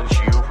get lunch,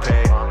 you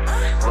pay.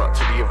 Rock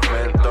to the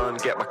event done,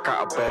 get back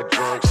out of bed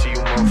drunk. See you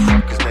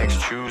motherfuckers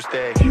next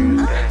Tuesday.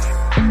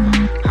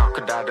 How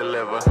could I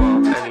deliver?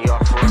 Any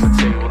offer on the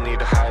table,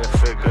 need a higher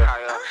figure.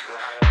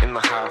 In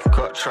the half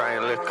cut, try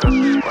and liquor.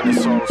 When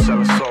it's all,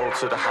 sell a soul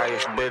to the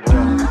highest bidder.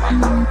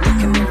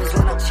 Look at mirrors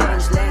when I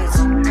change lanes.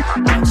 I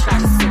ain't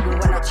trying to signal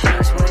when I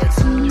change ways.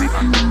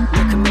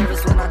 Look at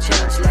mirrors when I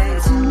change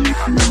lanes.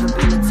 Never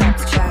been the type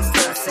to try and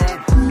stay the same.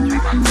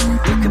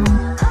 Look at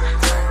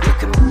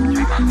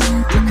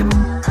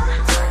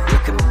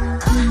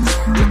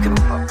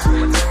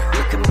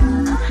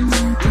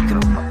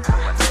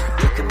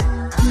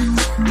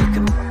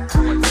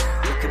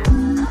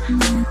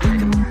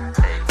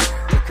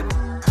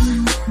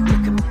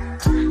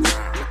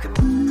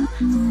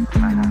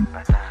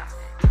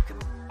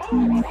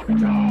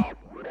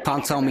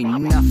Can't tell me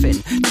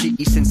nothing.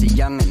 Cheeky since a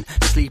youngin'.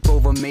 Sleep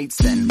over mates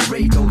then.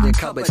 Raid all their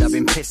cupboards. I've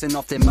been pissing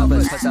off their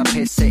mothers. Cause I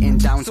piss sitting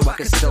down so I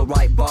can still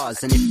write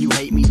bars. And if you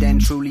hate me then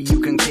truly you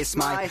can kiss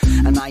my.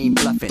 And I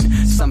ain't bluffing.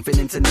 Something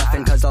into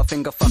nothing. Cause I'll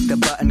finger fuck the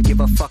button.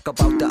 Give a fuck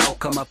about the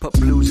outcome. I put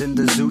blues in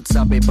the zoots.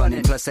 I'll be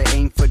bunning. Plus it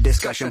ain't for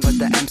discussion. Put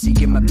the MC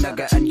give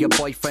McNugget. And your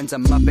boyfriend's a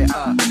muppet.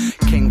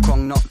 King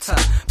Kong not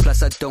tough.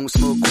 Plus I don't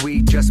smoke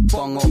weed. Just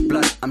bong or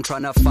blood. I'm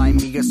trying to find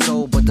me a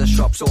soul. But the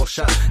shop's all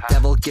shut.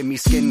 Devil give me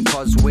skin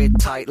cause we're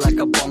tight like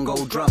a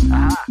bongo drum.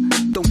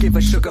 Don't give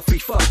a sugar-free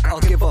fuck. I'll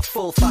give a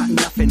full fat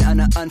nothing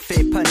and an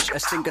unfair punch. A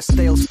single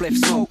stale spliff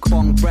smoke,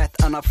 bong breath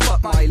and I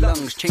fuck my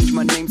lungs. Change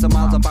my names a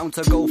miles, I'm bound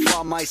to go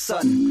far, my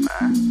son.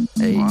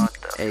 Hey,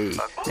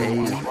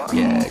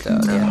 yeah.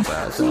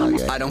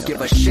 I don't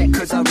give a shit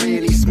cause I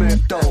really smirk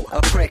though.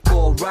 A prick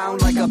all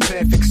round like a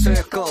perfect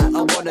circle.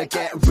 I wanna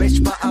get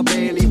rich but I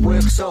barely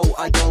work so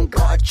I don't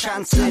got a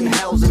chance in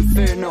hell's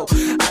inferno.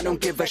 I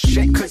don't give a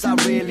shit cause I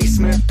really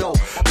smirk though.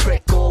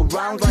 Prick all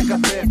round like a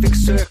perfect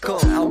circle.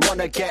 I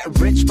wanna get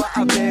rich but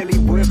I barely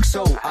work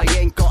so I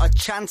ain't got a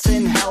chance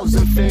in hell's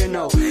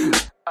inferno.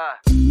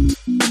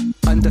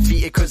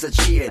 undefeated cause I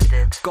cheated.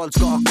 God's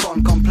got a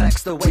con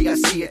complex the way I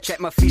see it. Check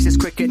my thesis,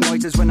 cricket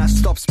noises when I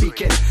stop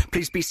speaking.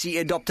 Please be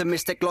seated,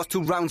 optimistic, lost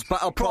 2 rounds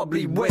but I'll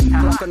probably win.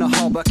 Clock on a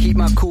harbor, keep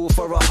my cool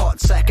for a hot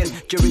second.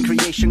 During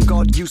creation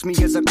God used me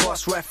as a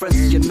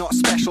cross-reference. You're not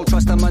special,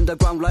 trust I'm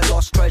underground like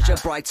lost treasure.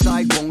 Bright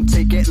side, won't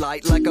take it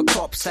light like a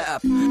crop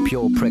setup.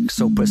 Pure prick,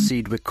 so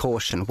proceed with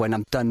caution. When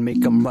I'm done,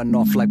 make them run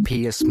off like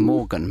Piers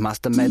Morgan.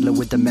 Master meddler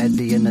with the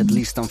medley and at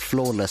least I'm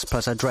flawless.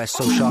 Plus I dress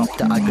so sharp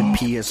that I could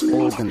pierce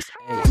organs.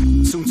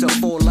 Soon to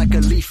fall like a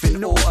leaf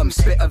in autumn.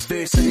 Spit a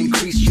verse and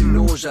increase your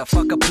nausea.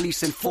 Fuck a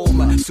police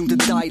informer. Soon to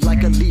die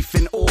like a leaf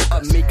in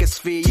autumn. Make a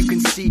sphere you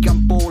can see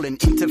I'm balling.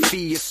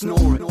 Interfere you're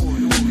snoring.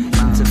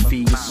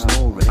 Interfere you're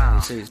snoring.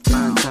 Says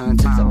turn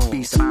to a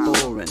piece of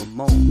boring.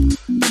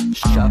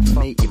 Shut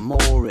mate you're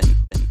mooring.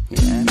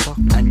 Yeah,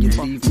 and you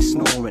leave me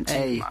snoring.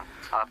 Ayy,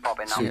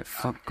 shit,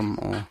 fuck them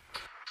all.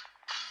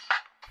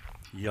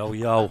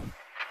 Yo.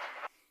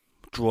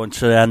 Drawing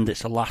to the end.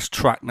 It's the last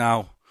track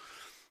now.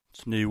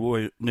 It's a new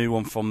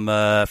one from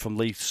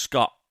Lee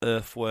Scott,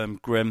 Earthworm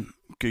Grim,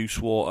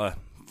 Goosewater,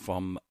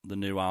 from the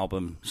new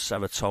album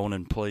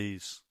Serotonin,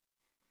 please.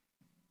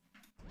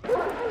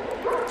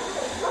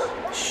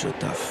 Shut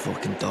that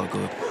fucking dog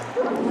up.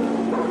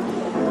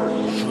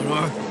 Shut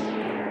up.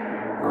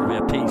 There'll be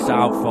a piece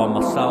out from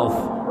myself,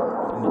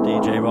 from the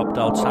DJ Rob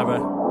Del Terra.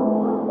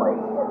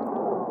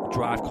 A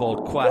drive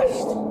called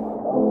Quest.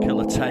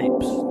 Killer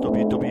Tapes,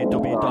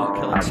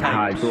 www.killertapes. I'd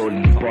hide all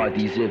these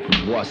bodies if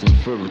it wasn't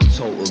for a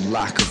total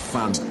lack of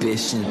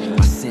ambition.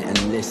 I sit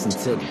and listen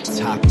to the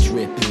tap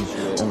dripping,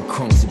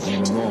 uncomfortably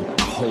numb.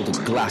 I hold a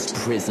glass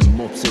prism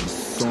up to the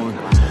sun,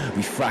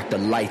 refract the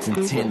light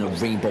and turn a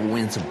rainbow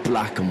into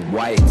black and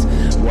white.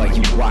 Why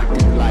you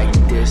acting like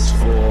this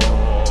for?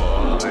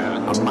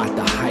 I'm at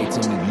the height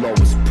of my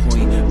lowest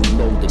point.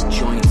 Reload the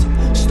joint,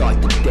 start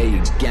the day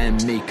again,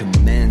 make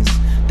amends.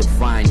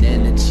 Divine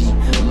energy,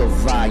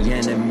 love thy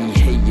enemy,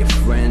 hate your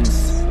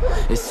friends.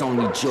 It's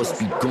only just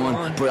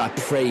begun, but I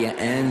pray it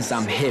ends.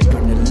 I'm hip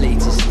in the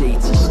latest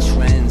 80s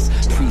trends,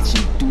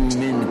 preaching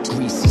doom in the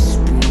greasy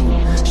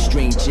spoon.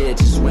 Strange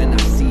edges when I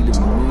see the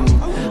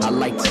moon. I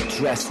like to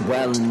dress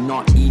well and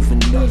not even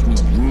leave me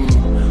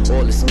room.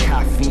 All this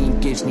caffeine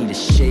gives me the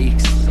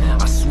shakes.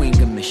 I swing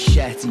a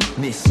machete,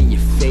 missing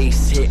your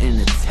face, hitting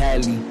the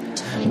telly.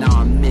 Now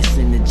I'm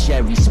missing the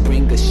Jerry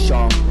Springer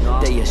show.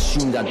 They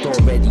assumed I'd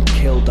already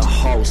killed the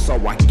hoe, so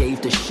I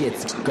gave the shit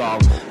to go.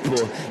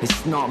 But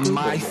it's not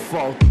my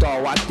fault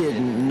though, I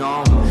didn't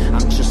know.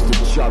 I'm just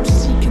a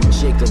job-seeking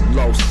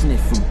gigolo,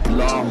 sniffing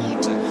blow.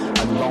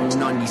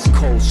 Alone on these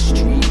cold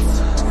streets,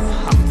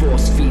 I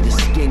force-feed a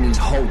skinny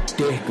hoe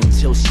dick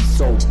until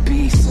she's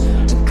obese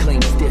and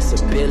claims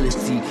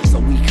disability so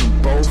we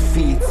can both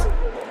eat.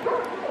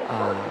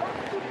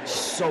 She's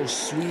so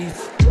sweet.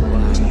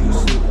 Why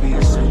used to be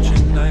such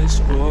a nice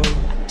boy?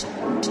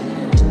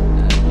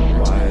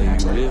 Why are you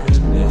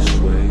living this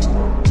way?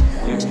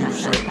 You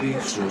used to be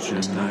such a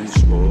nice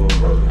boy.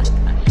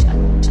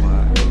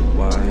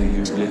 Why are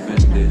you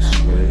living this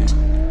way?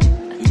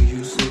 You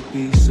used to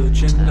be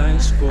such a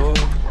nice boy.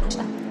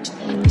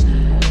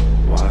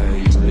 Why are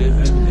you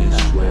living this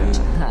way?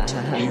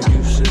 You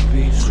used to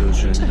be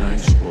such a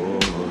nice boy.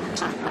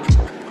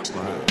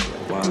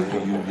 Why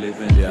are you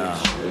living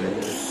this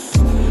way?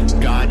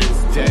 God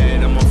is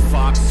dead, I'm a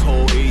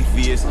foxhole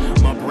atheist.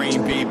 My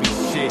brain baby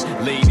shit,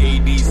 late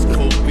 80s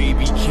cold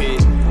baby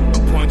kid.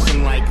 I'm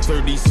punching like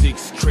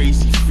 36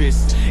 crazy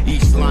fists.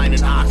 Each line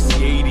an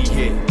Oxy 80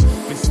 hit.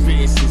 Been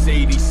spitting since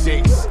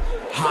 86.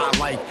 Hot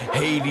like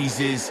Hades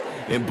is,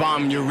 and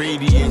bomb your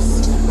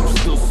radius. I'm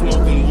still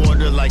smoking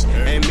water like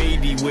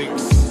M80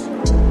 wicks.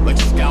 Like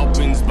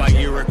scalpings by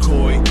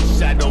Iroquois.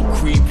 Shadow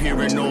creep,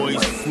 hearing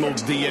noise. Smoke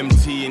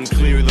DMT and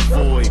clear the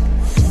void.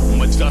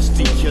 I'm a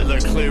dusty killer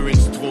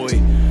clearance toy.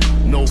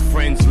 No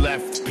friends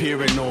left,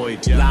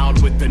 paranoid.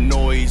 Loud with the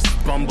noise,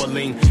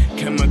 bumbling,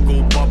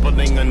 chemical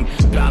bubbling,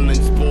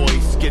 unbalanced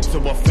boys.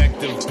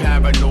 Schizoaffective,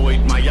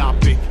 paranoid,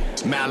 myopic,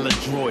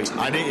 maladroit.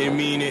 I didn't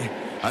mean it,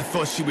 I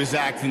thought she was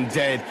acting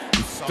dead.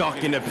 I'm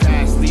stuck in the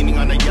past, leaning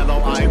on a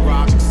yellow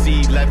IROC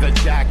C, leather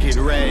jacket,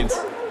 red.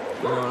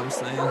 You know what I'm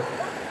saying?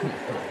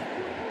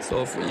 It's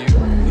all for you.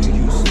 You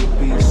used to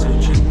be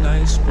such a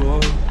nice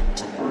boy.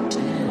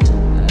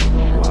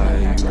 Why are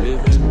you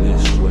living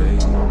this way?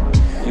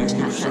 You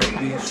used to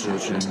be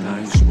such a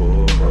nice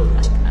boy.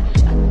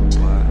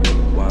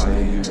 Why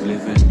are you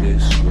living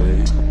this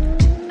way?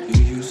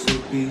 You used to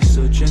be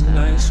such a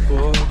nice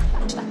boy.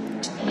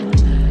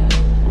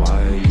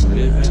 Why are you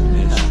living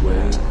this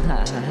way?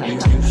 You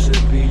used to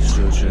be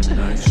such a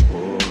nice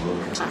boy.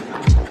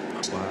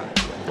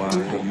 Why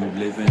are you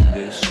living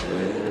this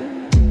way?